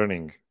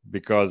concerning,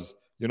 because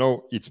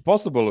it's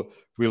possible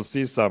we'll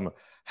see some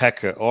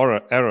hack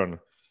or Aaron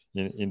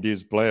in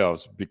these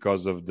playoffs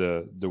because of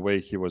the way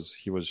he was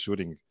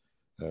shooting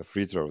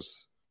free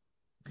throws.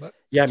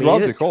 Yeah, I mean,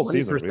 throughout he's the whole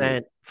season,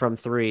 really. from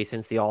three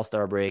since the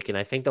All-Star break, and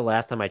I think the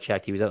last time I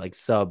checked, he was at like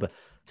sub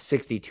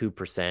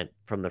 62%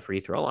 from the free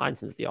throw line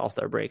since the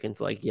All-Star break. And it's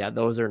like, yeah,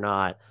 those are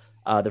not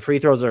the free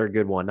throws are a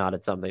good one, not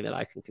it's something that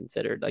I can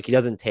consider. Like, he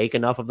doesn't take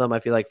enough of them, I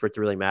feel like, for it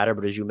to really matter.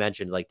 But as you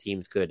mentioned, like,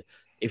 teams could,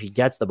 if he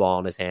gets the ball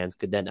in his hands,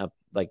 could then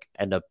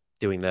end up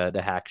doing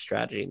the hack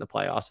strategy in the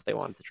playoffs if they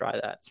wanted to try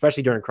that,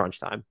 especially during crunch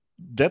time.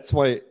 That's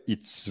why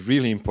it's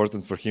really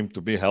important for him to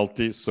be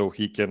healthy, so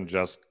he can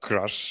just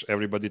crush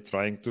everybody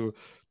trying to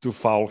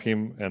foul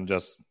him and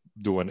just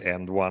do an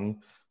end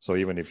one. So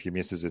even if he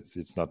misses it,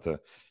 it's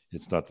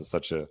not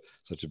such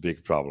a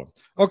big problem.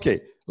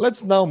 Okay,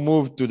 let's now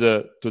move to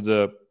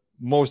the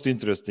most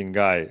interesting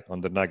guy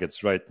on the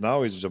Nuggets right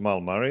now is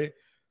Jamal Murray,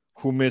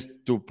 who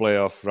missed 2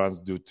 playoff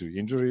runs due to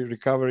injury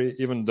recovery,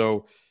 even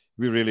though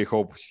we really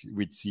hoped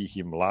we'd see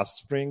him last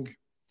spring.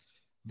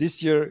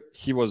 This year,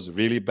 he was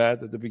really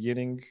bad at the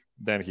beginning.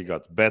 Then he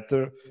got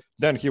better.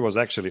 Then he was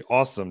actually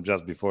awesome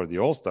just before the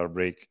All-Star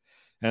break.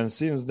 And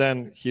since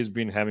then, he's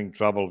been having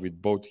trouble with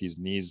both his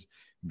knees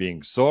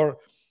being sore.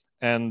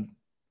 And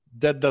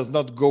that does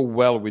not go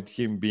well with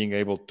him being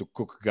able to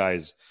cook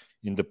guys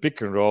in the pick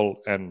and roll,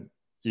 and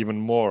even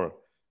more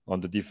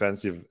on the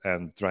defensive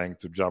end, trying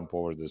to jump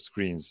over the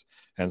screens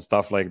and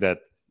stuff like that.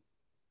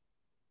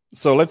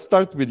 So let's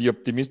start with the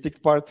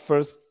optimistic part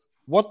first.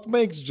 What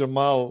makes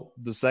Jamal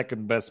the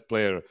second best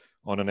player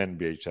on an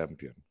NBA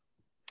champion?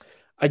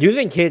 I do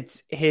think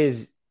it's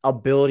his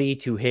ability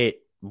to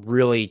hit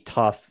really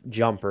tough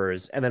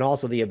jumpers, and then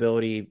also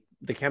the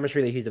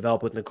chemistry that he's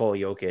developed with Nikola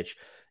Jokic.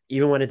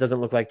 Even when it doesn't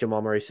look like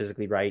Jamal Murray's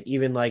physically right,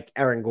 even like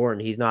Aaron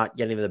Gordon, he's not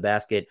getting to the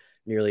basket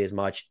nearly as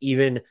much.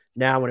 Even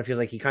now when it feels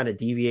like he kind of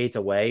deviates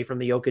away from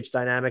the Jokic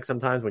dynamic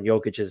sometimes when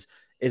Jokic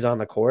is on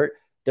the court,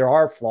 there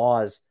are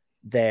flaws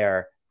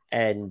there.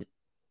 And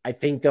I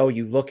think, though,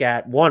 you look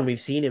at one, we've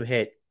seen him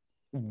hit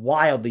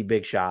wildly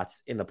big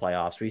shots in the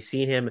playoffs. We've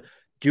seen him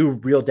do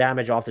real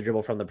damage off the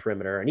dribble from the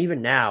perimeter. And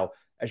even now,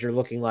 as you're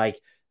looking like,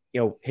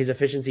 his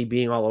efficiency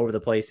being all over the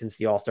place since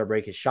the All-Star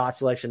break, his shot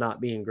selection not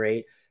being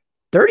great,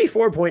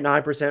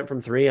 34.9%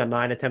 from 3 on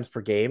 9 attempts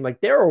per game. Like,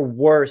 there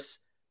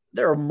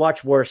are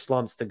much worse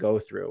slumps to go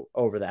through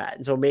over that.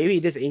 And so maybe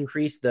this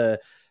increased the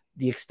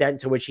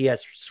extent to which he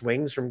has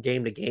swings from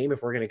game to game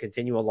if we're going to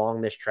continue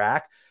along this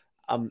track.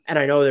 And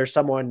I know there's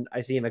someone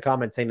I see in the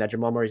comments saying that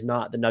Jamal Murray's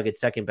not the Nuggets'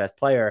 second best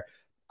player.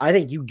 I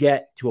think you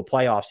get to a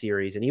playoff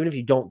series, and even if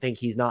you don't think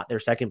he's not their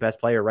second best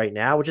player right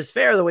now, which is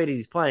fair the way that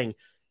he's playing,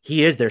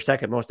 he is their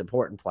second most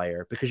important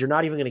player, because you're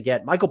not even going to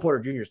get Michael Porter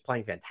Jr. is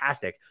playing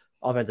fantastic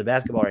offensive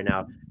basketball right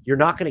now. You're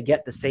not going to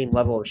get the same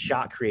level of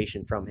shot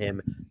creation from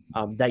him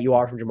that you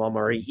are from Jamal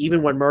Murray,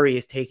 even when Murray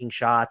is taking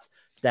shots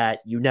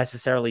that you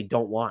necessarily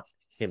don't want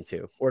him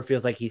to, or it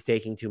feels like he's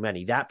taking too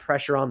many. That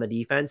pressure on the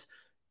defense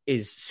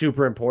is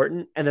super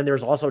important. And then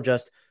there's also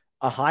just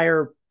a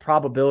higher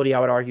probability, I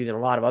would argue, than a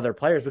lot of other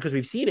players, because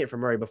we've seen it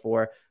from Murray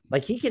before.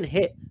 Like, he can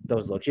hit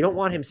those looks. You don't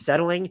want him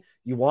settling.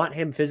 You want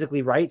him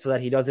physically right so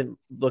that he doesn't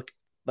look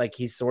like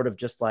he's sort of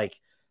just like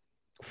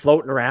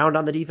floating around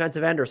on the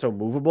defensive end or so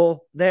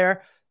movable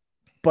there.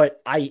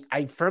 But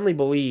I firmly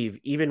believe,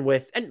 even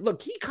with, and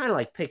look, he kind of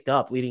like picked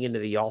up leading into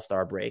the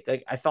All-Star break.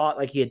 Like, I thought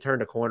like he had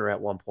turned a corner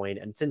at one point,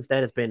 and since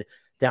then it's been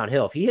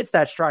downhill. If he hits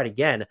that stride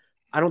again,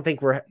 I don't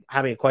think we're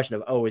having a question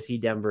of, is he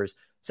Denver's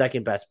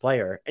second best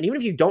player? And even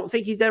if you don't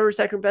think he's Denver's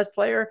second best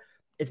player,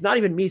 it's not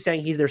even me saying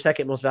he's their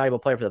second most valuable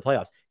player for the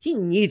playoffs. He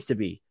needs to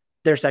be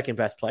their second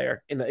best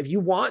player. If you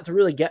want to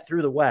really get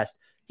through the West,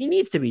 he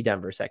needs to be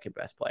Denver's second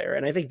best player.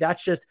 And I think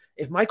that's just,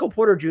 if Michael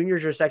Porter Jr.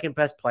 is your second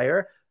best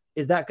player,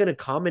 is that going to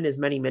come in as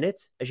many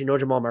minutes as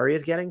Jamal Murray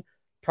is getting?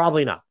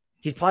 Probably not.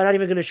 He's probably not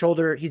even going to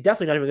shoulder, he's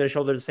definitely not even going to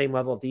shoulder the same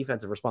level of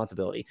defensive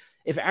responsibility.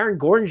 If Aaron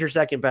Gordon's your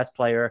second best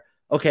player,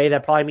 okay,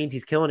 that probably means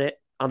he's killing it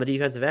on the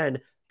defensive end.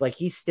 Like,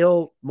 he's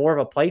still more of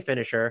a play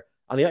finisher.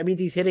 It means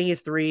he's hitting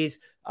his threes,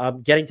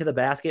 getting to the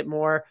basket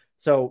more.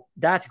 So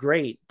that's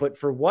great. But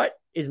for what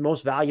is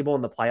most valuable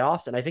in the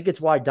playoffs, and I think it's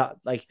why,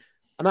 I'm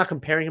not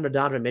comparing him to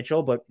Donovan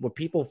Mitchell, but what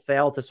people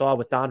fail to saw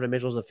with Donovan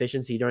Mitchell's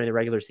efficiency during the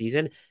regular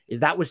season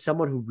is that was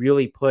someone who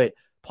really put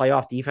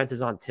playoff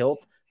defenses on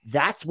tilt.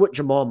 That's what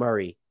Jamal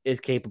Murray is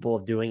capable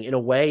of doing in a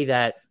way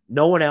that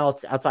no one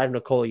else outside of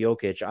Nikola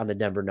Jokic on the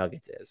Denver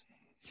Nuggets is.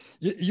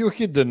 You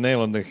hit the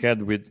nail on the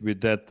head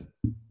with that.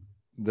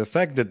 The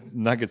fact that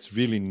Nuggets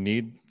really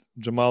need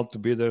Jamal to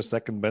be their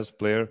second best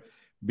player,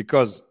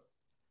 because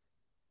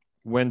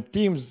when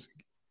teams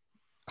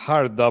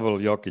hard double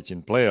Jokic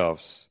in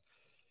playoffs,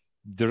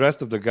 the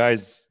rest of the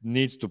guys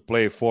needs to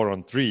play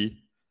 4-on-3,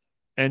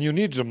 and you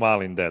need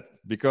Jamal in that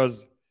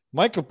because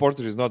Michael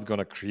Porter is not going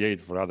to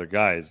create for other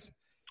guys.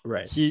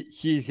 Right.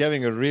 He's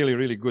having a really,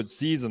 really good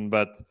season,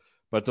 but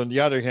on the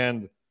other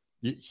hand,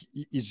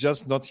 it's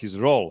just not his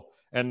role.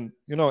 And,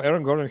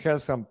 Aaron Gordon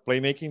has some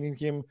playmaking in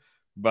him,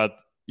 but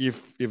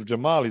if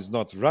Jamal is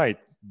not right,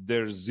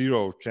 there's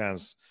zero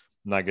chance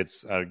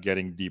Nuggets are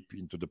getting deep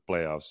into the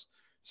playoffs.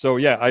 So,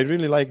 yeah, I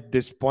really like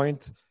this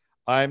point.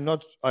 I'm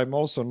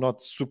also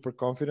not super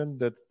confident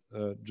that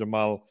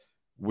Jamal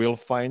will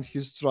find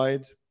his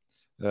stride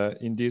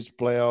in these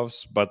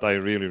playoffs, but I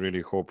really,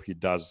 really hope he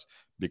does,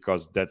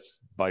 because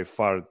that's by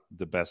far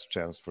the best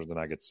chance for the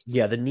Nuggets.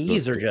 Yeah, the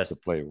knees are just to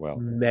play well.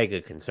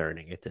 Mega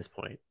concerning at this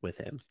point with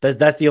him.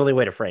 That's the only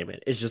way to frame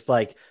it. It's just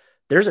like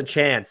there's a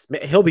chance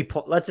he'll be.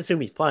 Let's assume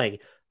he's playing.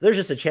 There's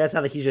just a chance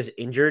now that he's just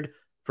injured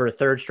for a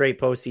third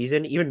straight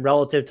postseason, even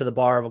relative to the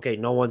bar of, okay,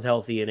 no one's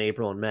healthy in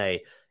April and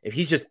May. If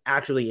he's just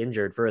actually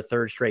injured for a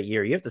third straight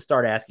year, you have to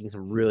start asking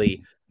some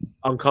really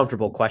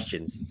uncomfortable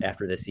questions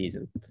after this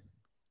season.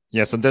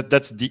 Yes, and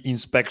that's the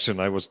inspection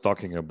I was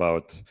talking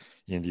about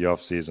in the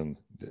offseason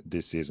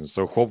this season.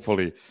 So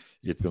hopefully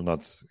it will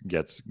not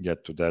get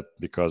to that,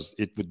 because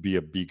it would be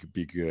a big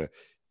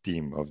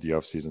theme of the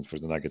offseason for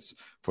the Nuggets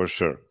for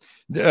sure.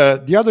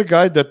 The other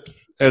guy that,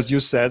 as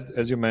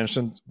you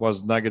mentioned,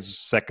 was Nuggets'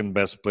 second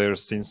best player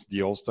since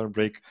the All-Star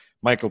break,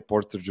 Michael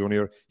Porter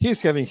Jr.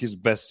 He's having his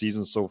best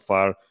season so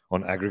far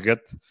on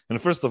aggregate.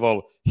 And first of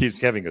all,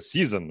 he's having a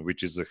season,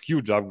 which is a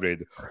huge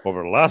upgrade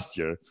over last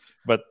year.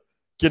 But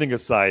kidding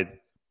aside,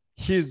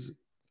 he's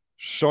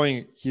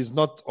showing he's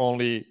not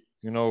only,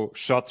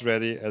 shot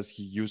ready as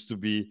he used to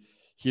be,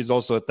 he's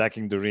also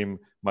attacking the rim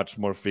much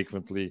more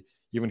frequently.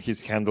 Even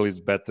his handle is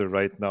better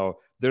right now.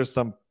 There's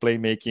some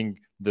playmaking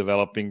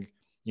developing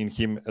in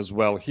him as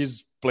well.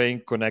 He's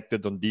playing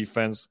connected on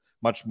defense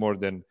much more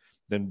than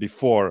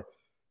before.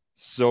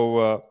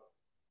 So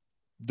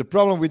the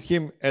problem with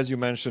him, as you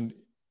mentioned,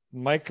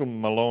 Michael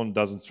Malone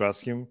doesn't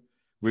trust him.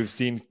 We've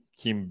seen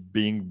him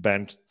being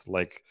benched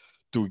like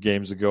 2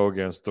 games ago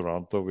against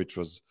Toronto,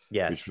 against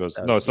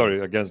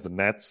the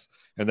Nets.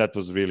 And that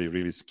was really,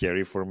 really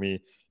scary for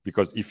me,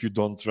 because if you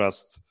don't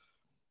trust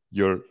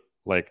your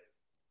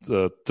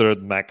the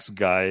third max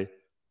guy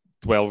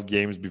 12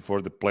 games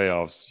before the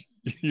playoffs,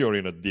 you're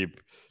in a deep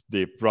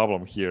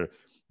problem here.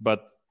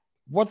 But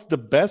what's the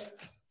best?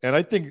 And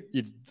I think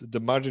the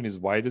margin is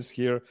widest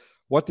here.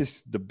 What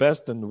is the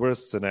best and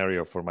worst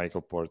scenario for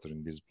Michael Porter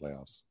in these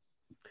playoffs?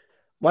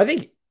 Well, I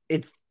think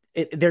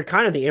they're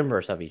kind of the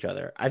inverse of each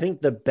other. I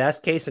think the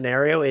best case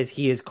scenario is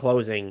he is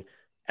closing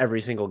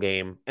every single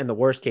game. And the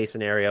worst case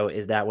scenario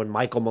is that when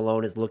Michael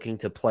Malone is looking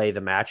to play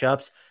the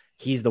matchups,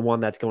 he's the one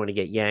that's going to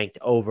get yanked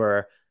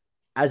over.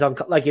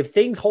 If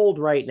things hold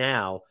right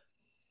now,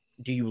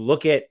 do you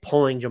look at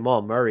pulling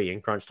Jamal Murray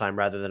in crunch time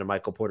rather than a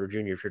Michael Porter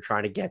Jr. if you're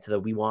trying to get to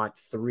we want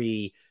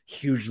 3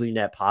 hugely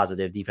net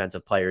positive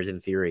defensive players in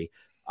theory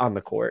on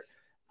the court?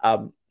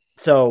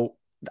 So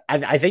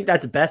I think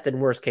that's best and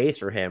worst case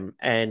for him.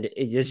 And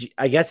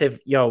I guess if,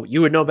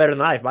 you would know better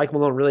than I, if Mike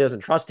Malone really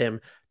doesn't trust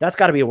him, that's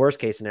got to be a worst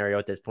case scenario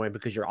at this point,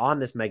 because you're on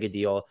this mega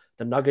deal.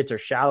 The Nuggets are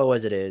shallow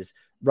as it is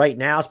right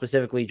now.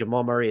 Specifically,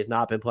 Jamal Murray has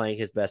not been playing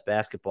his best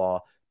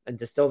basketball, and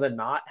to still then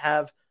not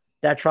have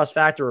that trust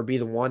factor or be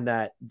the one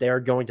that they're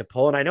going to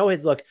pull. And I know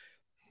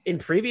in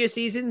previous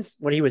seasons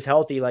when he was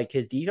healthy,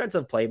 his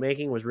defensive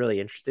playmaking was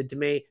really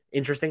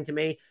interesting to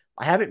me.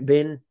 I haven't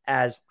been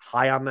as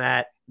high on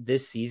that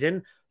this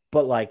season,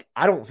 but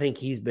I don't think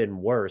he's been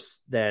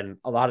worse than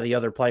a lot of the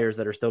other players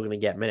that are still going to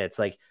get minutes.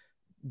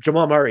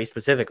 Jamal Murray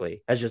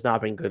specifically has just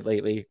not been good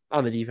lately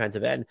on the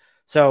defensive end.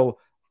 So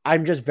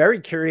I'm just very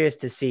curious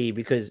to see,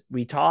 because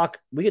we could talk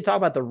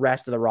about the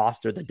rest of the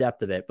roster, the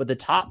depth of it, but the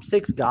top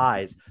 6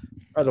 guys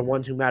are the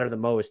ones who matter the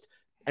most.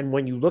 And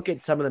when you look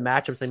at some of the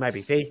matchups they might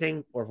be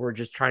facing, or if we're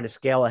just trying to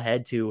scale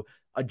ahead to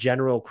a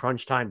general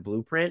crunch time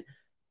blueprint,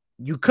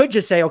 you could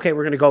just say, okay,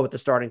 we're going to go with the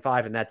starting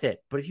 5 and that's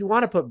it. But if you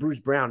want to put Bruce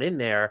Brown in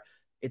there,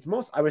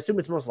 I would assume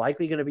it's most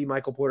likely going to be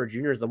Michael Porter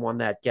Jr. is the one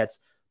that gets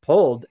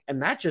pulled.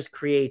 And that just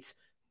creates,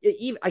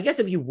 I guess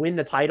if you win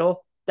the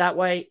title that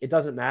way, it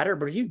doesn't matter.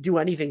 But if you do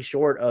anything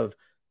short of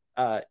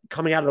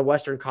coming out of the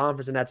Western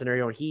Conference in that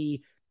scenario, and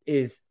he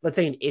is, let's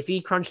say, an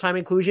iffy crunch time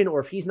inclusion, or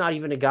if he's not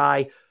even a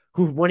guy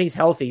who, when he's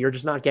healthy, you're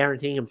just not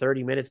guaranteeing him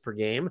 30 minutes per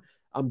game,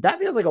 that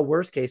feels like a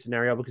worst case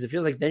scenario, because it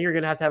feels like then you're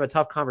going to have a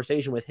tough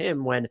conversation with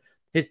him when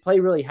his play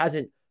really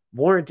hasn't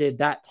warranted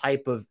that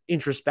type of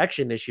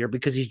introspection this year,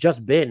 because he's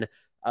just been,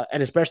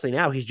 and especially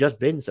now, he's just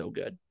been so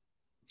good.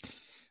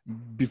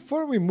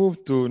 Before we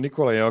move to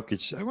Nikola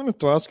Jokic, I wanted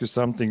to ask you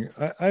something.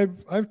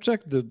 I've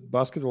checked the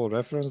Basketball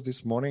Reference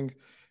this morning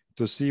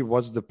to see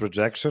what's the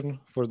projection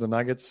for the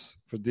Nuggets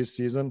for this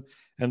season.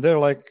 And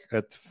they're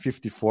at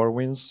 54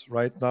 wins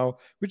right now,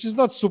 which is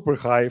not super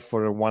high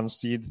for a 1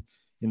 seed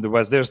in the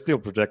West. They're still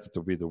projected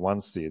to be the 1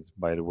 seed,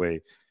 by the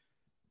way.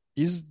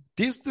 Is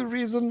this the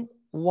reason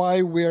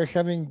why we're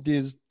having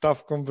these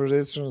tough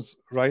conversations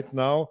right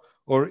now?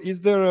 or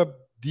is there a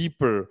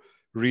deeper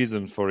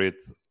reason for it?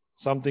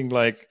 Something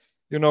like,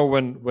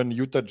 when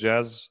Utah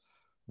Jazz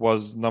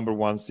was number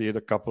 1 seed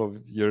a couple of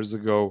years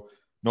ago,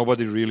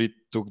 nobody really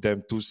took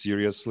them too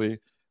seriously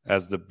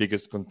as the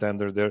biggest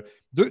contender there.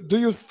 Do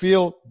you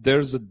feel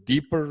there's a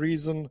deeper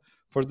reason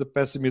for the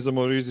pessimism,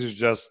 or is it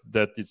just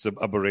that it's an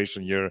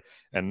aberration year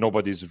and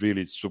nobody's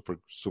really super,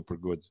 super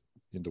good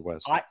in the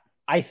West?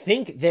 I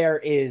think there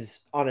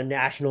is, on a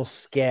national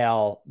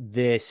scale,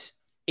 this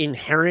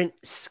inherent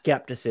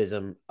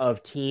skepticism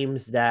of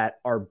teams that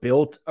are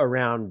built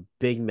around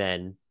big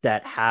men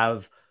that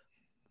have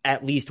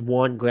at least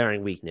one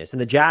glaring weakness.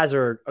 And the Jazz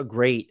are a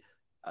great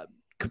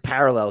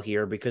parallel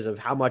here because of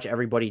how much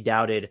everybody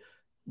doubted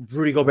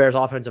Rudy Gobert's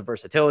offensive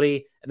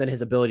versatility and then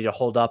his ability to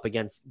hold up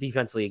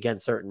defensively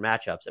against certain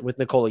matchups. And with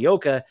Nikola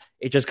Jokic,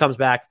 it just comes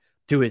back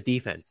to his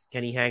defense.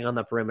 Can he hang on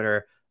the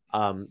perimeter?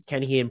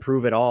 Can he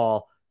improve at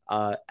all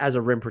as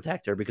a rim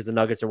protector? Because the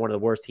Nuggets are one of the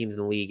worst teams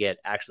in the league at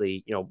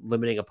actually,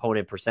 limiting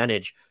opponent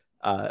percentage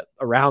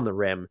around the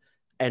rim.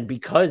 And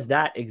because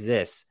that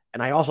exists,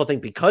 and I also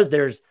think because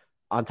there's,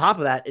 on top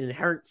of that, an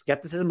inherent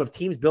skepticism of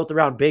teams built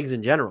around bigs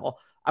in general,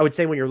 I would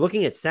say when you're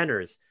looking at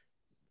centers,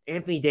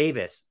 Anthony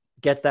Davis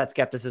gets that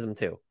skepticism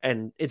too.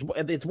 And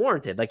it's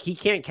warranted. Like, he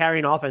can't carry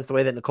an offense the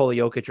way that Nikola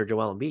Jokic or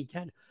Joel Embiid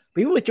can.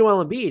 But even with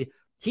Joel Embiid,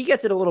 he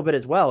gets it a little bit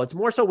as well. It's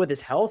more so with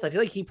his health. I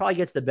feel like he probably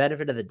gets the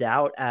benefit of the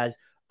doubt as,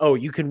 oh,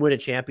 you can win a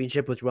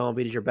championship with Joel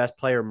Embiid as your best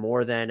player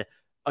more than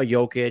a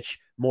Jokic,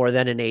 more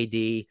than an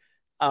AD.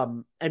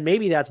 And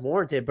maybe that's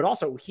warranted, but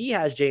also he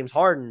has James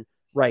Harden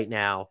right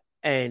now.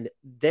 And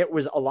there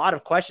was a lot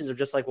of questions of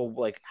just like, well,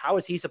 like, how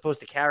is he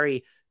supposed to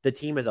carry the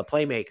team as a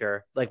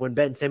playmaker? Like, when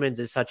Ben Simmons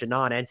is such a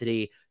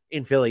non-entity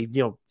in Philly,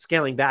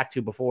 scaling back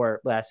to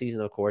before last season,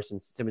 of course,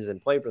 and Simmons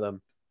didn't play for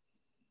them.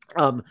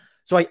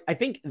 So I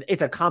think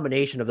it's a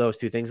combination of those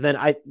two things. And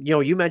then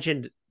you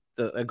mentioned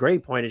a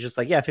great point. It's just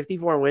like,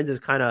 54 wins is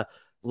kind of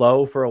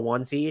low for a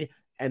 1 seed,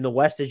 and the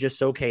West is just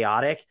so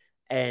chaotic.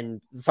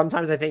 And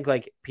sometimes I think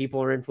like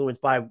people are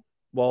influenced by,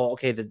 well,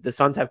 okay, the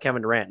Suns have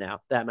Kevin Durant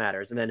now. That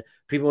matters. And then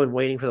people have been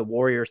waiting for the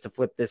Warriors to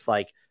flip this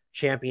like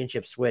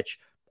championship switch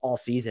all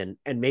season.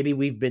 And maybe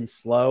we've been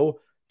slow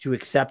to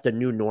accept a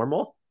new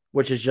normal,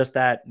 which is just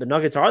that the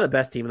Nuggets are the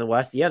best team in the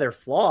West. Yeah, they're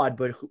flawed,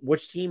 but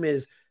which team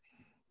is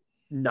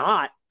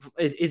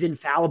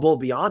infallible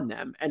beyond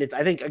them? And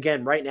I think,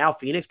 again, right now,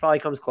 Phoenix probably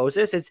comes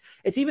closest.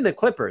 It's even the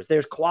Clippers.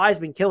 There's Kawhi's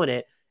been killing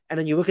it. And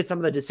then you look at some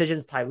of the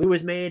decisions Ty Lue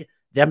has made.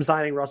 Them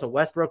signing Russell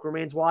Westbrook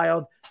remains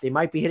wild. They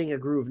might be hitting a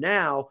groove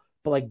now,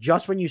 but like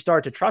just when you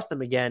start to trust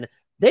them again,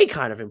 they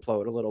kind of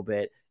implode a little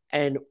bit.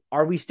 And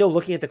are we still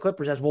looking at the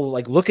Clippers as, well,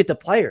 like, look at the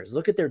players,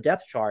 look at their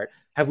depth chart?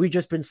 Have we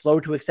just been slow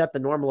to accept the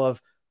normal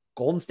of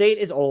Golden State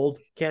is old,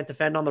 can't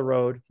defend on the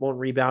road, won't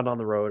rebound on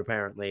the road,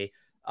 apparently.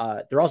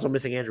 They're also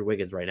missing Andrew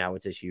Wiggins right now,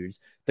 which is huge.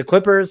 The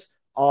Clippers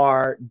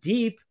are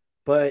deep,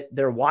 but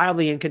they're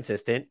wildly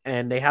inconsistent,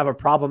 and they have a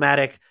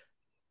problematic,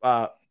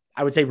 I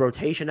would say,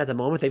 rotation at the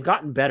moment. They've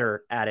gotten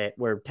better at it,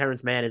 where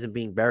Terrence Mann isn't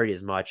being buried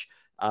as much.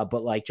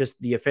 But like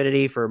just the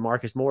affinity for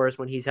Marcus Morris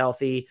when he's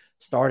healthy,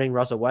 starting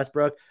Russell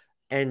Westbrook.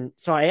 And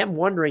so I am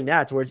wondering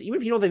that, towards, even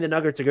if you don't think the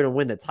Nuggets are going to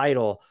win the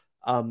title,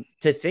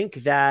 to think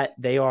that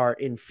they are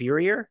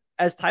inferior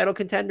as title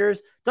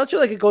contenders does feel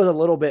like it goes a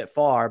little bit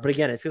far. But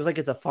again, it feels like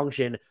it's a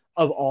function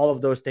of all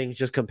of those things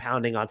just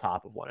compounding on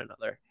top of one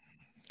another.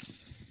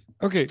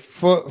 Okay,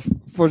 for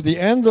the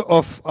end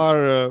of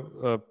our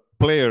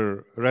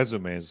player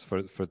resumes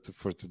for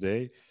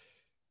today,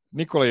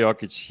 Nikola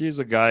Jokic, he's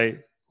a guy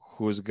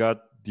who's got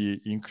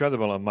the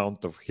incredible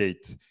amount of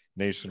hate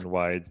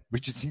nationwide,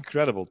 which is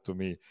incredible to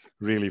me,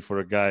 really, for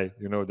a guy,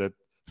 that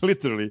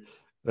literally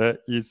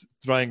is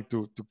trying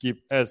to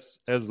keep as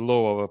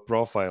low of a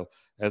profile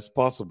as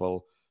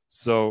possible.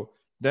 So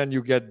then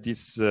you get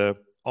this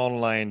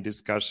online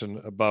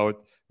discussion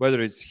about whether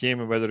it's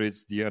him, whether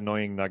it's the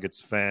annoying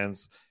Nuggets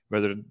fans,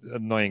 whether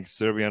annoying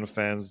Serbian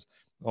fans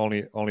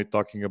only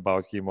talking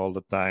about him all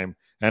the time.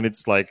 And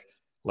it's like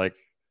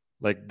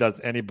does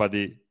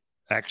anybody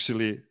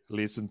actually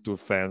listen to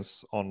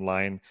fans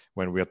online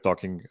when we are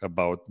talking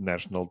about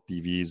national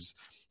TVs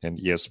and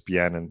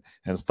ESPN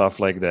and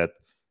stuff like that?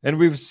 And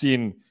we've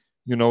seen,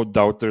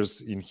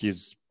 doubters in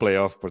his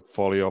playoff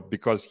portfolio,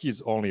 because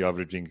he's only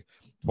averaging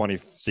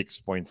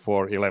 26.4,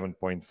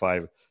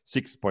 11.5,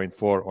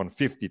 6.4 on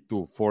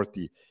 52,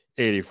 40,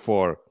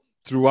 84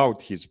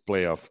 throughout his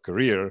playoff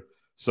career.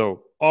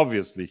 So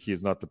obviously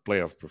he's not a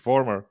playoff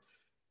performer,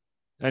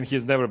 and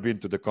he's never been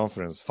to the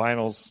conference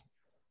finals.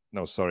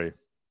 No, sorry,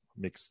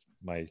 mixed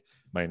my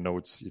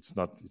notes. It's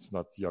not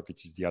Jokic,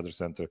 it's the other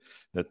center.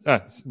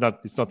 It's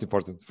not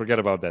important. Forget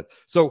about that.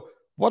 So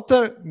what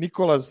are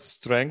Nikola's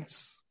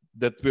strengths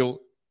that will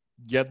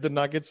get the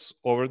Nuggets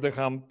over the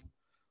hump,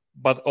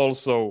 but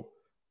also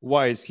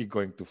why is he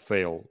going to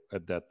fail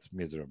at that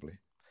miserably?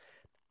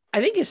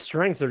 I think his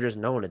strengths are just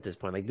known at this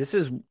point. Like, this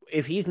is,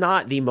 if he's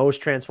not the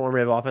most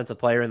transformative offensive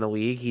player in the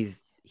league,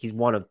 he's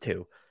one of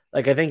two.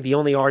 Like, I think the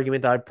only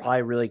argument that I'd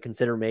probably really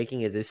consider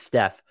making is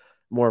Steph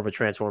more of a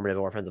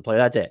transformative offensive player?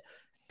 That's it.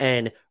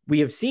 And we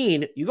have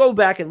seen, you go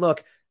back and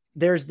look,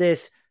 there's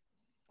this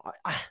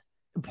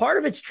part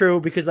of it's true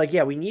because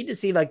we need to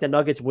see the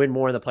Nuggets win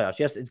more in the playoffs.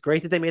 Yes, it's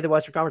great that they made the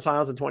Western Conference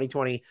Finals in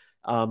 2020,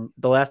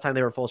 the last time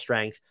they were full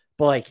strength,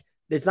 but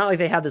it's not like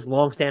they have this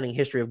long-standing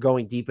history of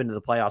going deep into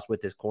the playoffs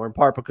with this core, in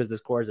part because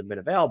this core hasn't been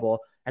available.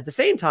 At the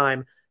same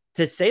time,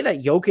 to say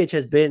that Jokic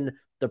has been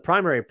the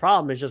primary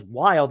problem is just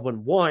wild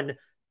when, one,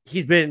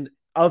 he's been,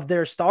 of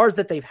their stars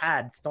that they've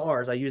had,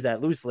 stars, I use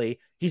that loosely,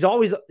 he's the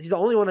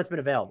only one that's been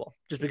available,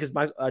 just because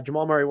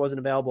Jamal Murray wasn't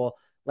available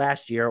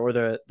last year or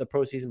the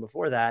postseason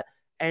before that.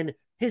 And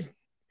his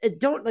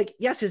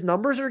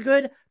numbers are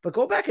good, but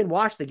go back and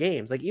watch the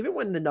games. Even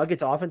when the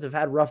Nuggets offense have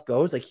had rough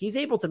goes, he's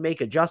able to make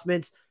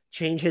adjustments,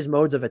 change his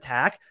modes of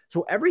attack.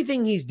 So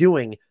everything he's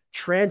doing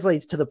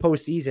translates to the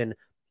postseason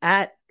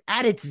at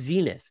its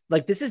zenith.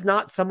 This is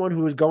not someone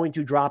who is going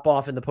to drop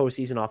off in the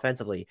postseason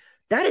offensively.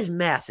 That is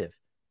massive.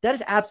 That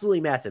is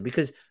absolutely massive,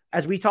 because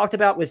as we talked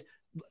about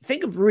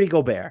think of Rudy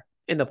Gobert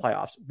in the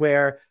playoffs,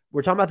 where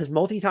we're talking about this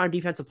multi-time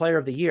defensive player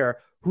of the year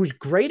whose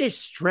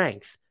greatest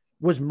strength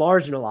was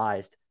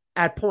marginalized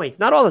at points,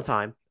 not all the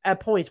time,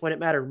 at points when it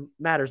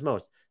matters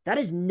most. That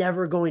is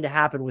never going to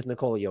happen with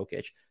Nikola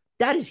Jokic.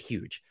 That is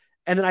huge.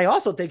 And then I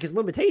also think his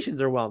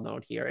limitations are well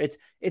known here.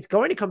 It's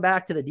going to come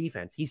back to the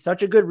defense. He's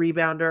such a good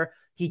rebounder.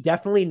 He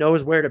definitely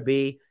knows where to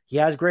be. He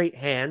has great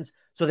hands.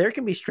 So there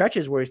can be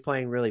stretches where he's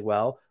playing really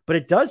well, but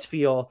it does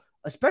feel,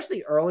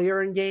 especially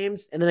earlier in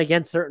games and then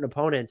against certain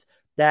opponents,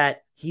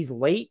 that he's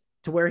late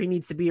to where he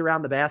needs to be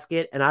around the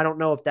basket. And I don't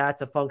know if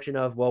that's a function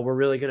of, well, we're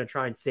really going to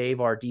try and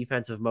save our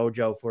defensive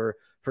mojo for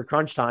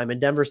crunch time. And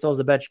Denver still has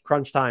the best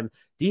crunch time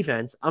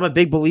defense. I'm a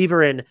big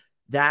believer in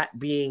that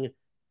being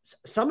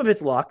some of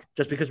it's luck,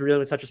 just because we're dealing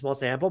with such a small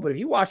sample. But if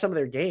you watch some of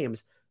their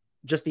games,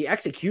 just the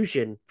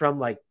execution from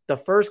the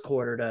first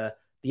quarter to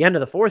the end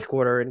of the fourth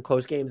quarter in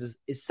close games is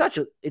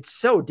it's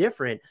so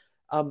different.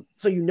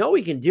 So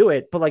he can do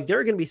it, but there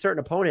are going to be certain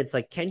opponents,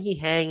 can he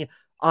hang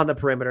on the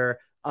perimeter?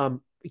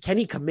 Can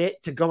he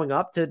commit to going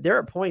up to, there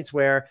are points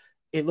where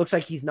it looks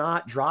like he's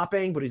not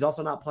dropping, but he's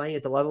also not playing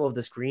at the level of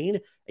the screen.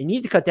 And you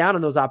need to cut down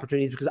on those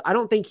opportunities, because I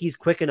don't think he's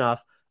quick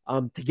enough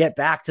to get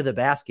back to the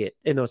basket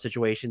in those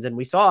situations. And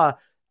we saw,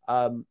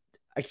 I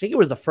think it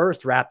was the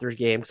first Raptors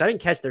game, because I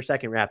didn't catch their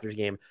second Raptors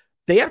game.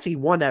 They actually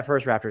won that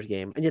first Raptors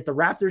game, and yet the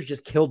Raptors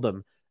just killed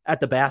them at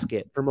the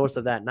basket for most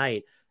of that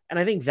night. And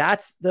I think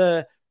that's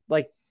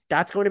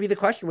that's going to be the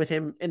question with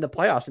him in the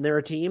playoffs. And there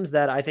are teams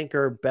that I think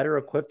are better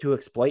equipped to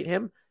exploit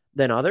him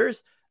than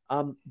others.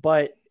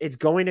 But it's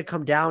going to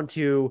come down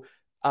to,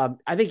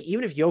 I think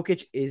even if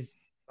Jokic is,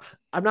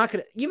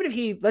 even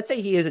if let's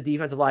say he is a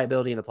defensive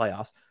liability in the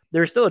playoffs,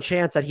 there's still a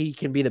chance that he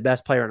can be the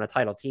best player on a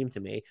title team to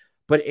me.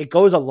 But it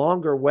goes a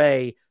longer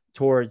way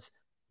towards,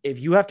 if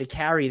you have to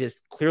carry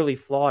this clearly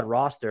flawed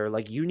roster,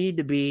 you need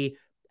to be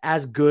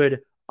as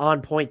good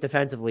on point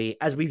defensively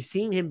as we've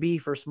seen him be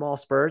for small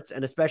spurts,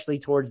 and especially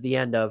towards the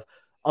end of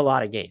a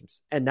lot of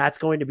games. And that's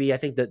going to be, I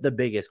think, the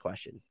biggest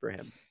question for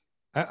him.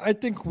 I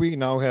think we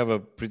now have a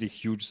pretty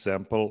huge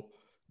sample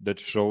that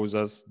shows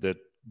us that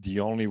the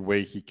only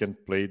way he can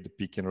play the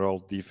pick and roll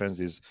defense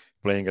is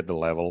playing at the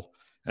level.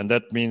 And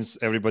that means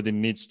everybody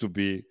needs to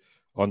be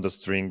on the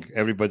string.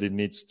 Everybody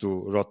needs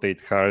to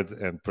rotate hard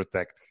and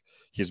protect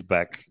his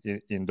back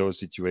in those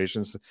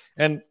situations.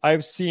 And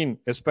I've seen,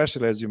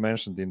 especially as you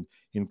mentioned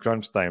in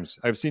crunch times,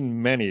 I've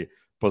seen many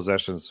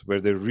possessions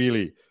where they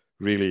really,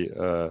 really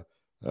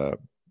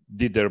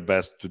did their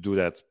best to do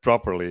that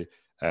properly.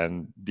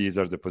 And these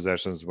are the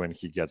possessions when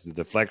he gets the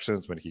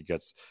deflections, when he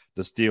gets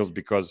the steals,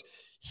 because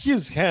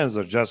his hands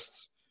are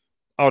just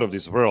out of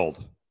this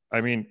world.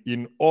 I mean,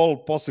 in all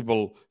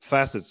possible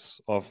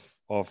facets of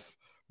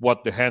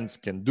what the hands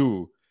can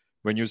do,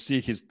 when you see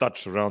his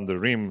touch around the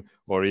rim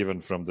or even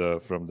from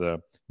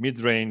the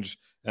mid-range,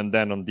 and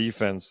then on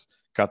defense,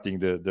 cutting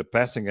the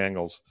passing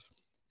angles,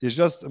 it's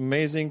just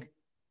amazing.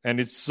 And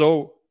it's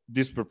so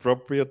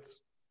disproportionate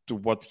to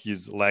what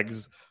his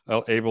legs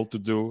are able to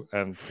do.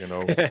 And,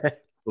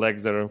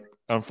 legs that are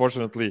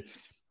unfortunately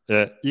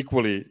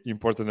equally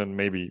important, and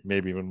maybe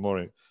even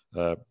more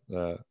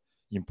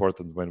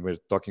important when we're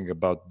talking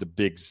about the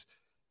bigs.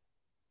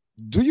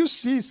 Do you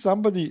see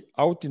somebody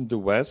out in the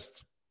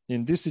West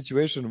in this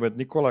situation when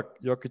Nikola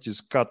Jokic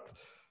is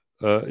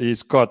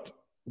caught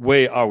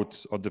way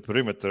out on the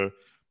perimeter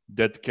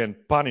that can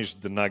punish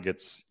the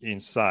Nuggets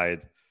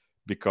inside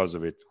because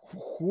of it?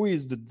 Who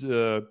is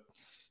the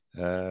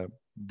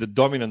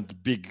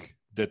dominant big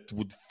that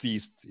would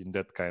feast in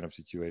that kind of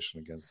situation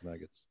against the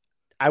Nuggets?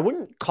 I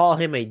wouldn't call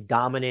him a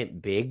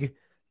dominant big,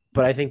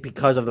 but I think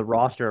because of the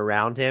roster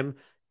around him,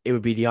 it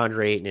would be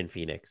DeAndre Ayton in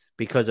Phoenix,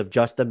 because of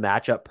just the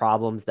matchup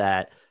problems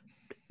that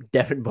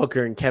Devin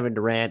Booker and Kevin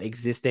Durant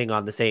existing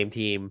on the same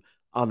team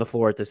on the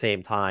floor at the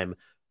same time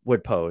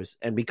would pose.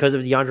 And because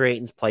of DeAndre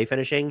Ayton's play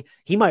finishing,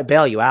 he might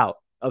bail you out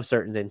of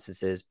certain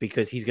instances,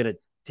 because he's going to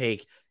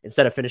take,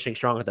 instead of finishing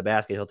strong at the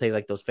basket, he'll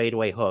take those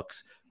fadeaway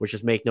hooks, which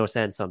just make no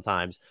sense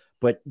sometimes.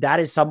 But that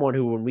is someone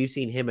who, when we've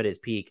seen him at his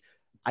peak,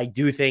 I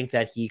do think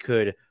that he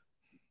could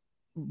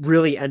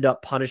really end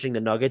up punishing the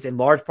Nuggets in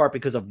large part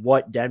because of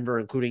what Denver,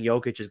 including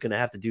Jokic, is going to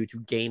have to do to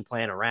game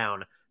plan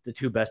around the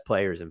two best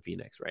players in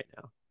Phoenix right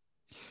now.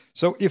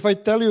 So if I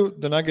tell you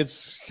the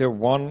Nuggets have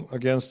won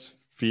against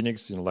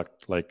Phoenix in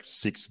like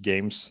 6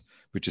 games,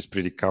 which is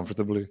pretty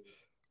comfortably,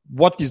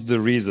 what is the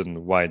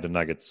reason why the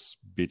Nuggets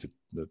beat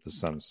the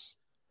Suns?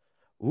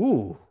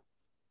 Ooh,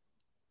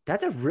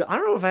 that's I don't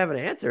know if I have an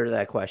answer to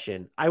that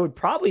question. I would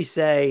probably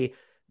say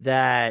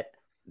that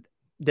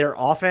their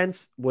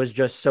offense was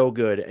just so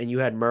good, and you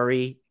had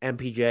Murray,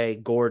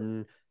 MPJ,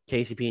 Gordon,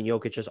 KCP, and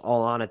Jokic just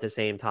all on at the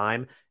same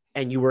time,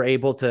 and you were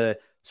able to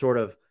sort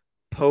of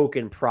poke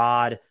and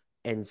prod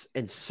and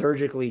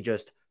surgically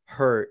just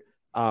hurt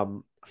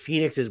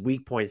Phoenix's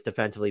weak points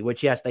defensively.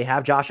 Which, yes, they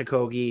have Josh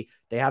Okogie,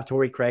 they have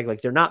Torrey Craig,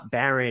 like they're not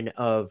barren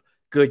of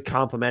good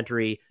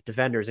complementary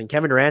defenders, and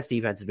Kevin Durant's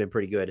defense has been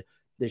pretty good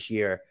this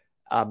year.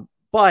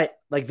 But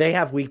like they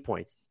have weak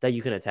points that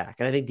you can attack.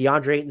 And I think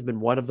DeAndre Ayton's been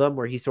one of them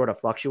where he sort of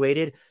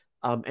fluctuated.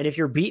 And if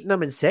you're beating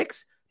them in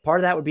 6, part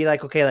of that would be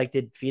like, okay, like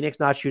did Phoenix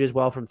not shoot as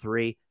well from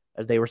 3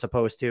 as they were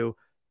supposed to?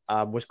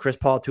 Was Chris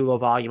Paul too low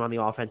volume on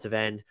the offensive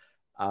end?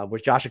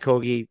 Was Josh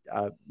Okogie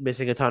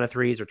missing a ton of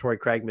threes or Torrey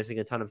Craig missing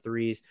a ton of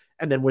threes?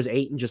 And then was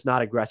Ayton just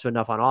not aggressive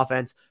enough on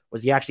offense?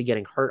 Was he actually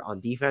getting hurt on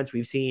defense?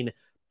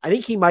 I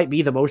think he might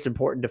be the most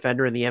important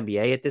defender in the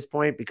NBA at this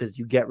point because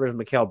you get rid of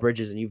Mikal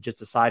Bridges and you've just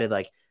decided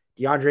like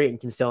DeAndre Ayton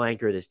can still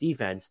anchor this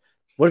defense.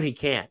 What if he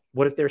can't?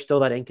 What if there's still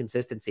that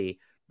inconsistency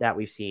that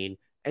we've seen?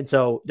 And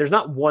so there's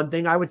not one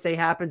thing I would say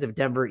happens if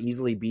Denver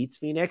easily beats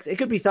Phoenix. It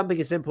could be something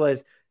as simple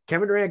as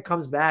Kevin Durant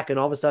comes back and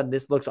all of a sudden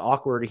this looks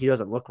awkward. He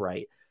doesn't look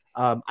right.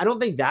 I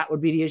don't think that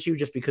would be the issue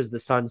just because the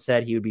Sun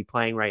said he would be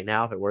playing right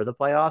now if it were the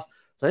playoffs.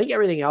 So I think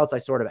everything else I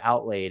sort of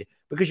outlaid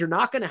because you're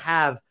not going to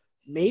have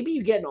maybe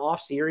you get an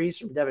off series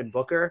from Devin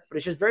Booker, but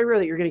it's just very rare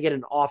that you're going to get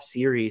an off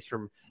series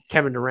from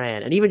Kevin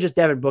Durant and even just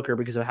Devin Booker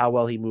because of how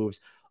well he moves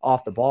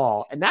off the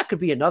ball. And that could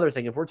be another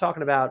thing. If we're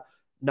talking about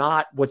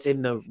not what's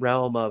in the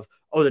realm of,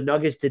 oh, the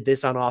Nuggets did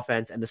this on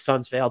offense and the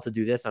Suns failed to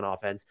do this on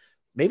offense.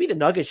 Maybe the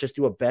Nuggets just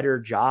do a better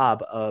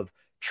job of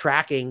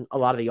tracking a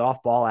lot of the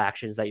off ball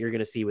actions that you're going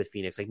to see with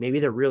Phoenix. Like maybe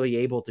they're really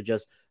able to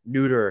just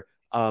neuter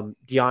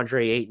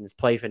DeAndre Ayton's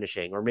play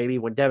finishing, or maybe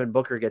when Devin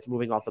Booker gets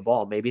moving off the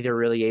ball, maybe they're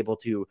really able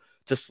to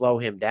slow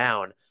him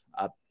down.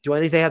 Do I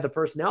think they have the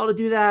personnel to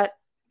do that?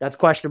 That's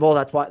questionable.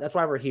 That's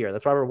why we're here.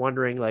 That's why we're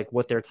wondering like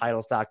what their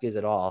title stock is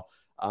at all.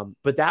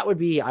 But that would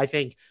be, I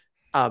think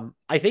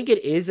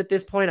it is at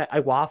this point. I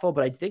waffle,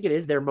 but I think it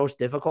is their most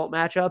difficult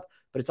matchup.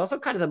 But it's also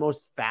kind of the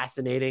most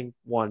fascinating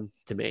one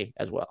to me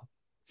as well.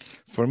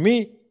 For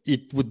me,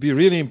 it would be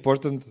really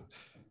important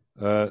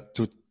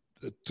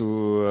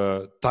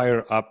to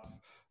tire up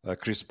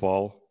Chris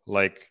Paul,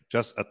 like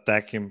just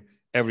attack him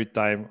every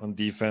time on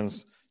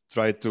defense,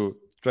 try to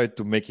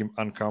make him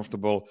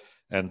uncomfortable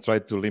and try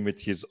to limit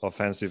his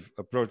offensive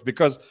approach.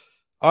 Because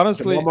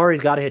honestly, Jamal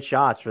Murray's got to hit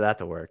shots for that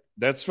to work.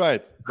 That's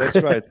right.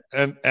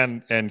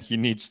 and he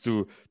needs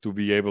to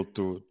be able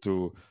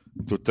to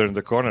turn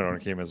the corner on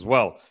him as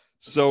well.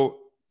 So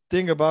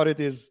thing about it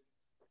is,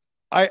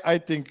 I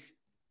think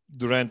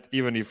Durant,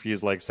 even if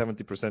he's like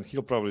 70%,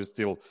 he'll probably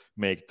still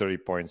make 30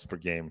 points per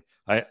game.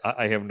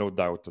 I have no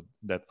doubt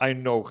that. I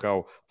know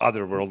how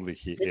otherworldly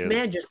he is. This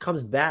man just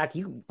comes back.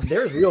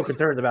 There's real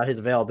concerns about his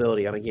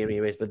availability on a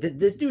game-to-game basis, but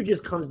this dude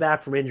just comes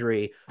back from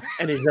injury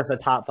and is just a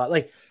top 5.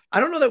 Like, I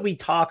don't know that we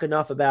talk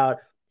enough about.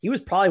 He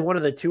was probably one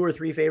of the 2 or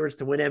 3 favorites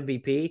to win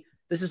MVP.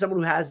 This is someone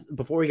who has,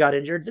 before he got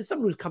injured, this is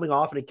someone who's coming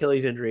off an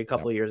Achilles injury a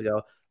couple of years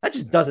ago. That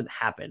just doesn't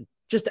happen.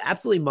 Just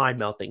absolutely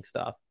mind-melting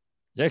stuff.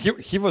 Yeah,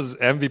 he was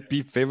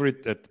MVP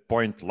favorite at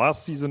point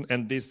last season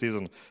and this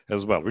season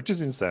as well, which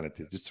is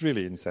insanity. It's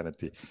really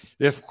insanity.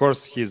 Of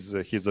course,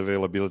 his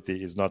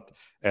availability is not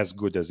as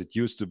good as it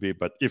used to be,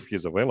 but if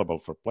he's available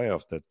for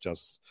playoffs,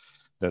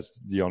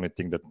 that's the only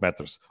thing that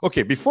matters.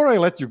 Okay, before I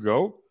let you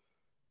go,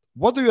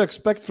 what do you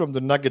expect from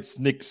the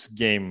Nuggets-Knicks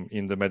game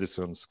in the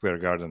Madison Square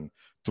Garden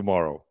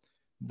tomorrow?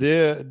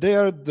 They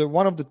are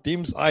one of the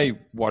teams. I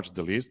watched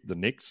the list. The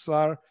Knicks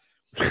are.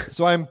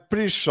 So I'm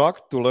pretty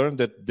shocked to learn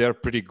that they're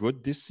pretty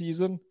good this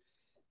season.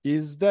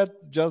 Is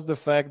that just the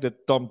fact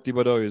that Tom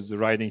Thibodeau is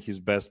riding his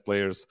best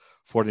players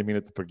 40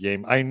 minutes per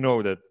game? I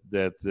know that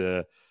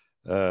they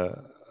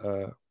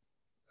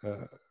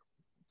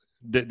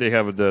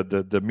have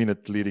the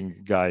minute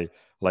leading guy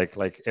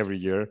like every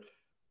year.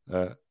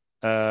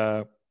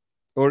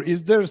 Or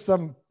is there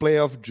some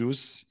playoff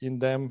juice in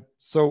them?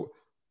 So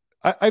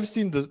I've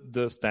seen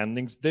the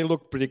standings. They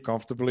look pretty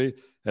comfortably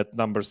at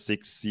number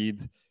 6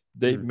 seed.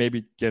 They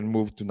maybe can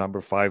move to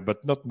number 5,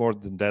 but not more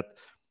than that.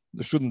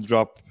 They shouldn't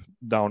drop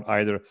down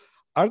either.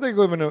 Are they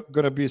going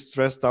to be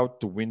stressed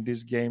out to win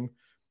this game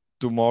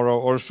tomorrow,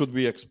 or should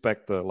we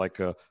expect a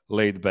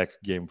laid-back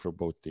game for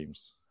both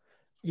teams?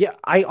 Yeah,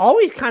 I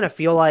always kind of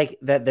feel like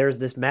that there's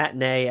this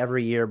matinee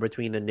every year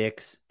between the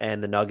Knicks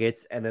and the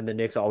Nuggets, and then the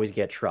Knicks always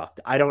get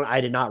trucked.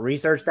 I did not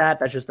research that.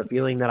 That's just the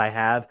feeling that I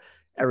have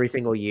every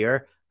single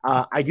year.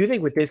 I do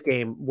think with this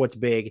game, what's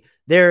big,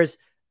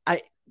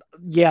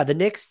 Yeah, the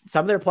Knicks,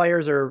 some of their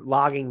players are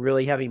logging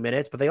really heavy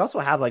minutes, but they also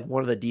have like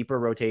one of the deeper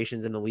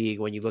rotations in the league.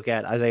 When you look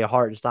at Isaiah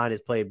Hartenstein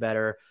has played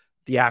better,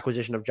 the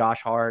acquisition of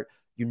Josh Hart,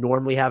 you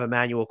normally have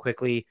Emmanuel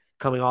quickly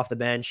coming off the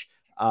bench.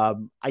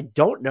 I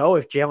don't know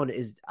if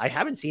I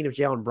haven't seen if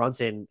Jalen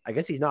Brunson, I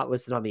guess he's not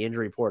listed on the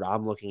injury report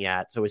I'm looking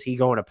at. So is he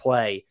going to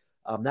play?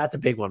 That's a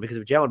big one because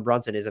if Jalen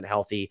Brunson isn't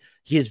healthy,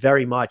 he is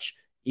very much,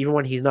 even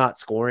when he's not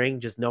scoring,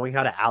 just knowing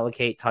how to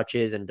allocate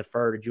touches and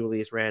defer to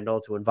Julius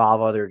Randle to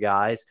involve other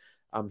guys.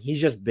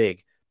 He's just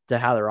big to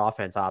how their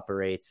offense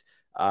operates.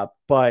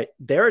 But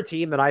they're a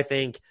team that I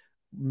think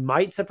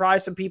might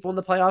surprise some people in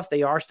the playoffs.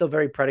 They are still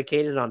very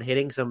predicated on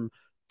hitting some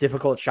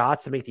difficult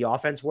shots to make the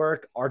offense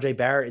work. RJ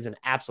Barrett is an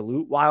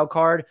absolute wild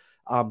card.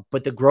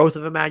 But the growth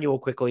of Emmanuel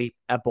quickly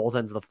at both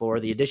ends of the floor,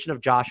 the addition of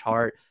Josh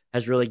Hart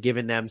has really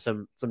given them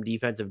some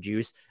defensive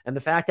juice. And the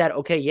fact that,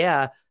 okay,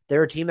 yeah,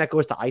 they're a team that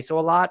goes to ISO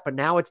a lot, but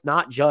now it's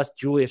not just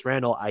Julius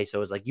Randle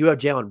ISO. It's like you have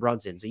Jalen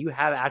Brunson. So you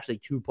have actually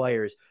two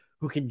players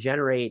who can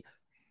generate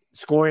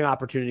scoring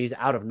opportunities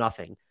out of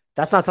nothing.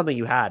 That's not something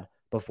you had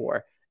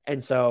before.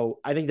 And so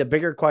I think the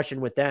bigger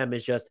question with them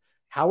is just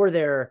how are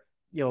their,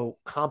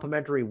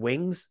 complementary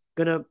wings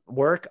going to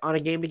work on a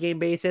game-to-game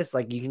basis?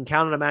 Like you can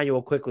count on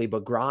Emmanuel quickly,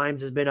 but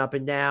Grimes has been up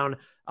and down.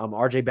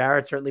 RJ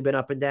Barrett's certainly been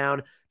up and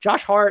down.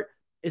 Josh Hart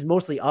is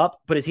mostly up,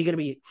 but is he going to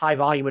be high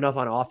volume enough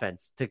on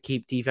offense to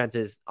keep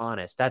defenses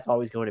honest? That's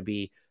always going to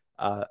be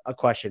a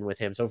question with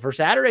him. So for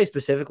Saturday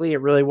specifically,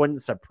 it really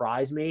wouldn't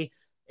surprise me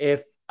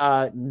if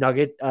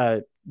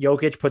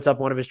Jokic puts up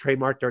one of his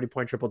trademark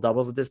 30-point triple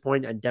doubles at this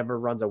point and Denver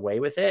runs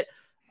away with it.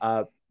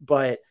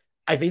 But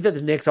I think that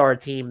the Knicks are a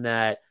team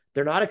that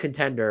they're not a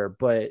contender,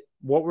 but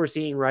what we're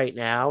seeing right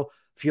now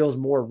feels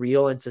more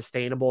real and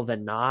sustainable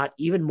than not,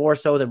 even more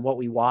so than what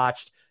we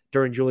watched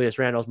during Julius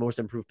Randle's most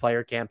improved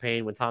player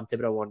campaign when Tom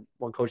Thibodeau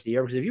won coach of the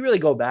year. Because if you really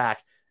go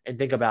back and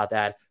think about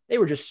that, they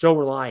were just so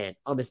reliant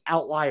on this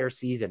outlier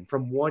season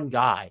from one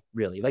guy,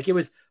 really. Like it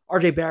was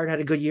RJ Barrett had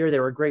a good year.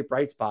 There were great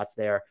bright spots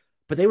there,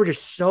 but they were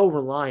just so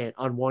reliant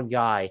on one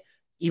guy,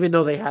 even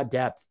though they had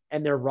depth,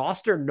 and their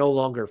roster no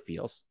longer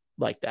feels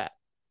like that.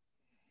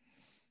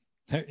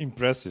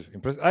 Impressive.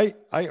 I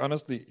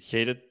honestly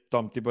hated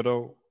Tom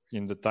Thibodeau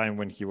in the time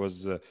when he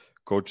was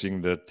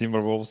coaching the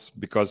Timberwolves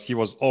because he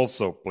was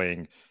also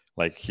playing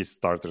like his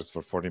starters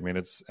for 40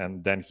 minutes.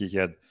 And then he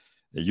had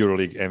a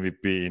EuroLeague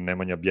MVP in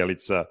Nemanja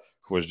Bjelica,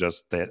 who was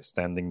just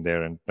standing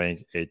there and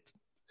playing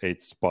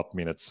eight spot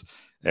minutes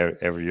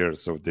every year.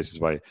 So this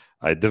is why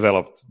I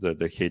developed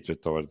the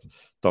hatred towards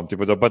Tom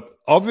Thibodeau. But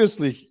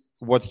obviously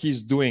what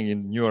he's doing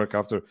in New York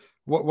after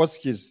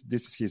this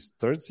is his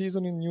third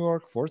season in New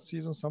York, fourth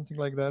season, something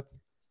like that.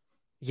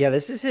 Yeah,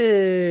 this is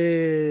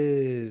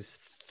his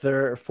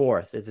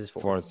fourth. It's his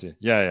fourth.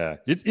 Yeah.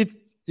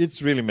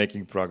 It's really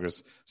making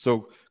progress.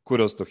 So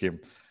kudos to him,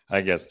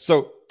 I guess.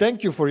 So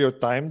thank you for your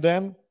time,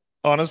 Dan.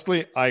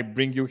 Honestly, I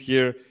bring you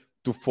here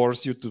to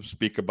force you to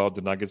speak about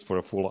the Nuggets for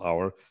a full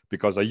hour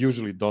because I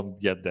usually don't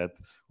get that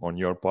on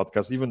your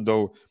podcast, even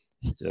though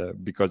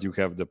because you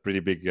have the pretty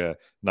big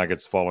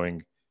Nuggets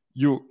following,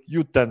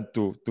 you tend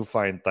to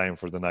find time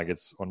for the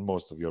Nuggets on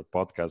most of your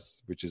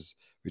podcasts, which is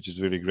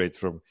really great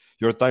from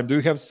your time. Do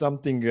you have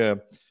something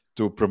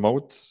to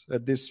promote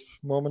at this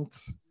moment?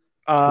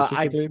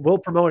 I will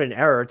promote an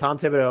error. Tom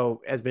Thibodeau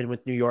has been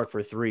with New York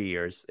for 3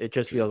 years. It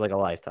just feels like a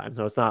lifetime.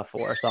 So it's not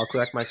 4. So I'll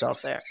correct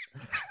myself there.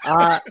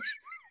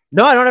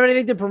 No, I don't have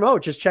anything to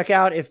promote. Just check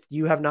out if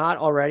you have not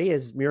already,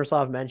 as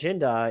Miroslav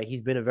mentioned, he's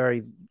been a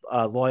very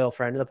loyal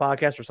friend of the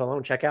podcast for so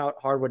long. Check out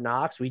Hardwood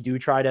Knocks. We do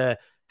try to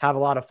have a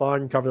lot of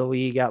fun, cover the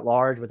league at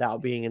large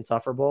without being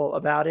insufferable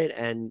about it.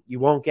 And you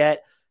won't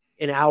get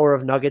an hour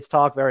of Nuggets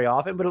talk very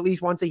often, but at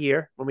least once a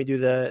year when we do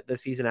the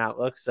season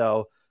outlook.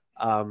 So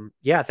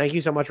yeah, thank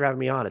you so much for having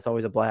me on. It's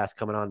always a blast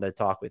coming on to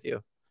talk with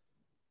you.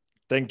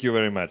 Thank you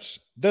very much.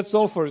 That's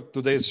all for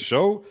today's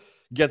show.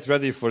 Get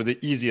ready for the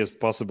easiest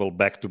possible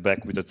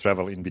back-to-back with the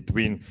travel in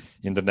between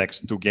in the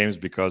next 2 games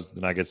because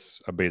the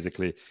Nuggets are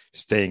basically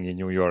staying in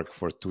New York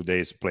for 2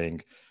 days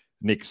playing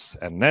Knicks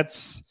and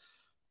Nets.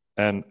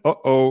 And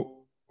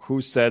who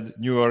said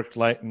New York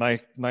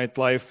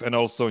nightlife and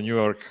also New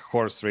York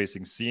horse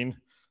racing scene?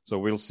 So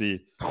we'll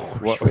see.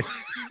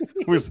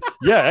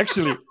 Yeah,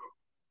 actually,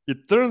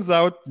 it turns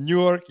out New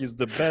York is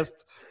the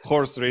best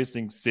horse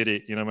racing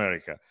city in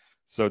America.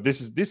 So this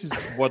is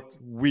what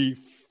we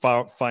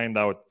find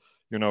out,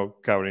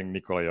 covering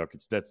Nikola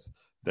Jokic.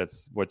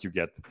 That's what you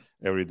get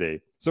every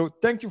day. So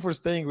thank you for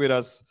staying with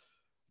us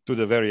to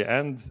the very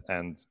end,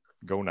 and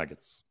go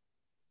Nuggets.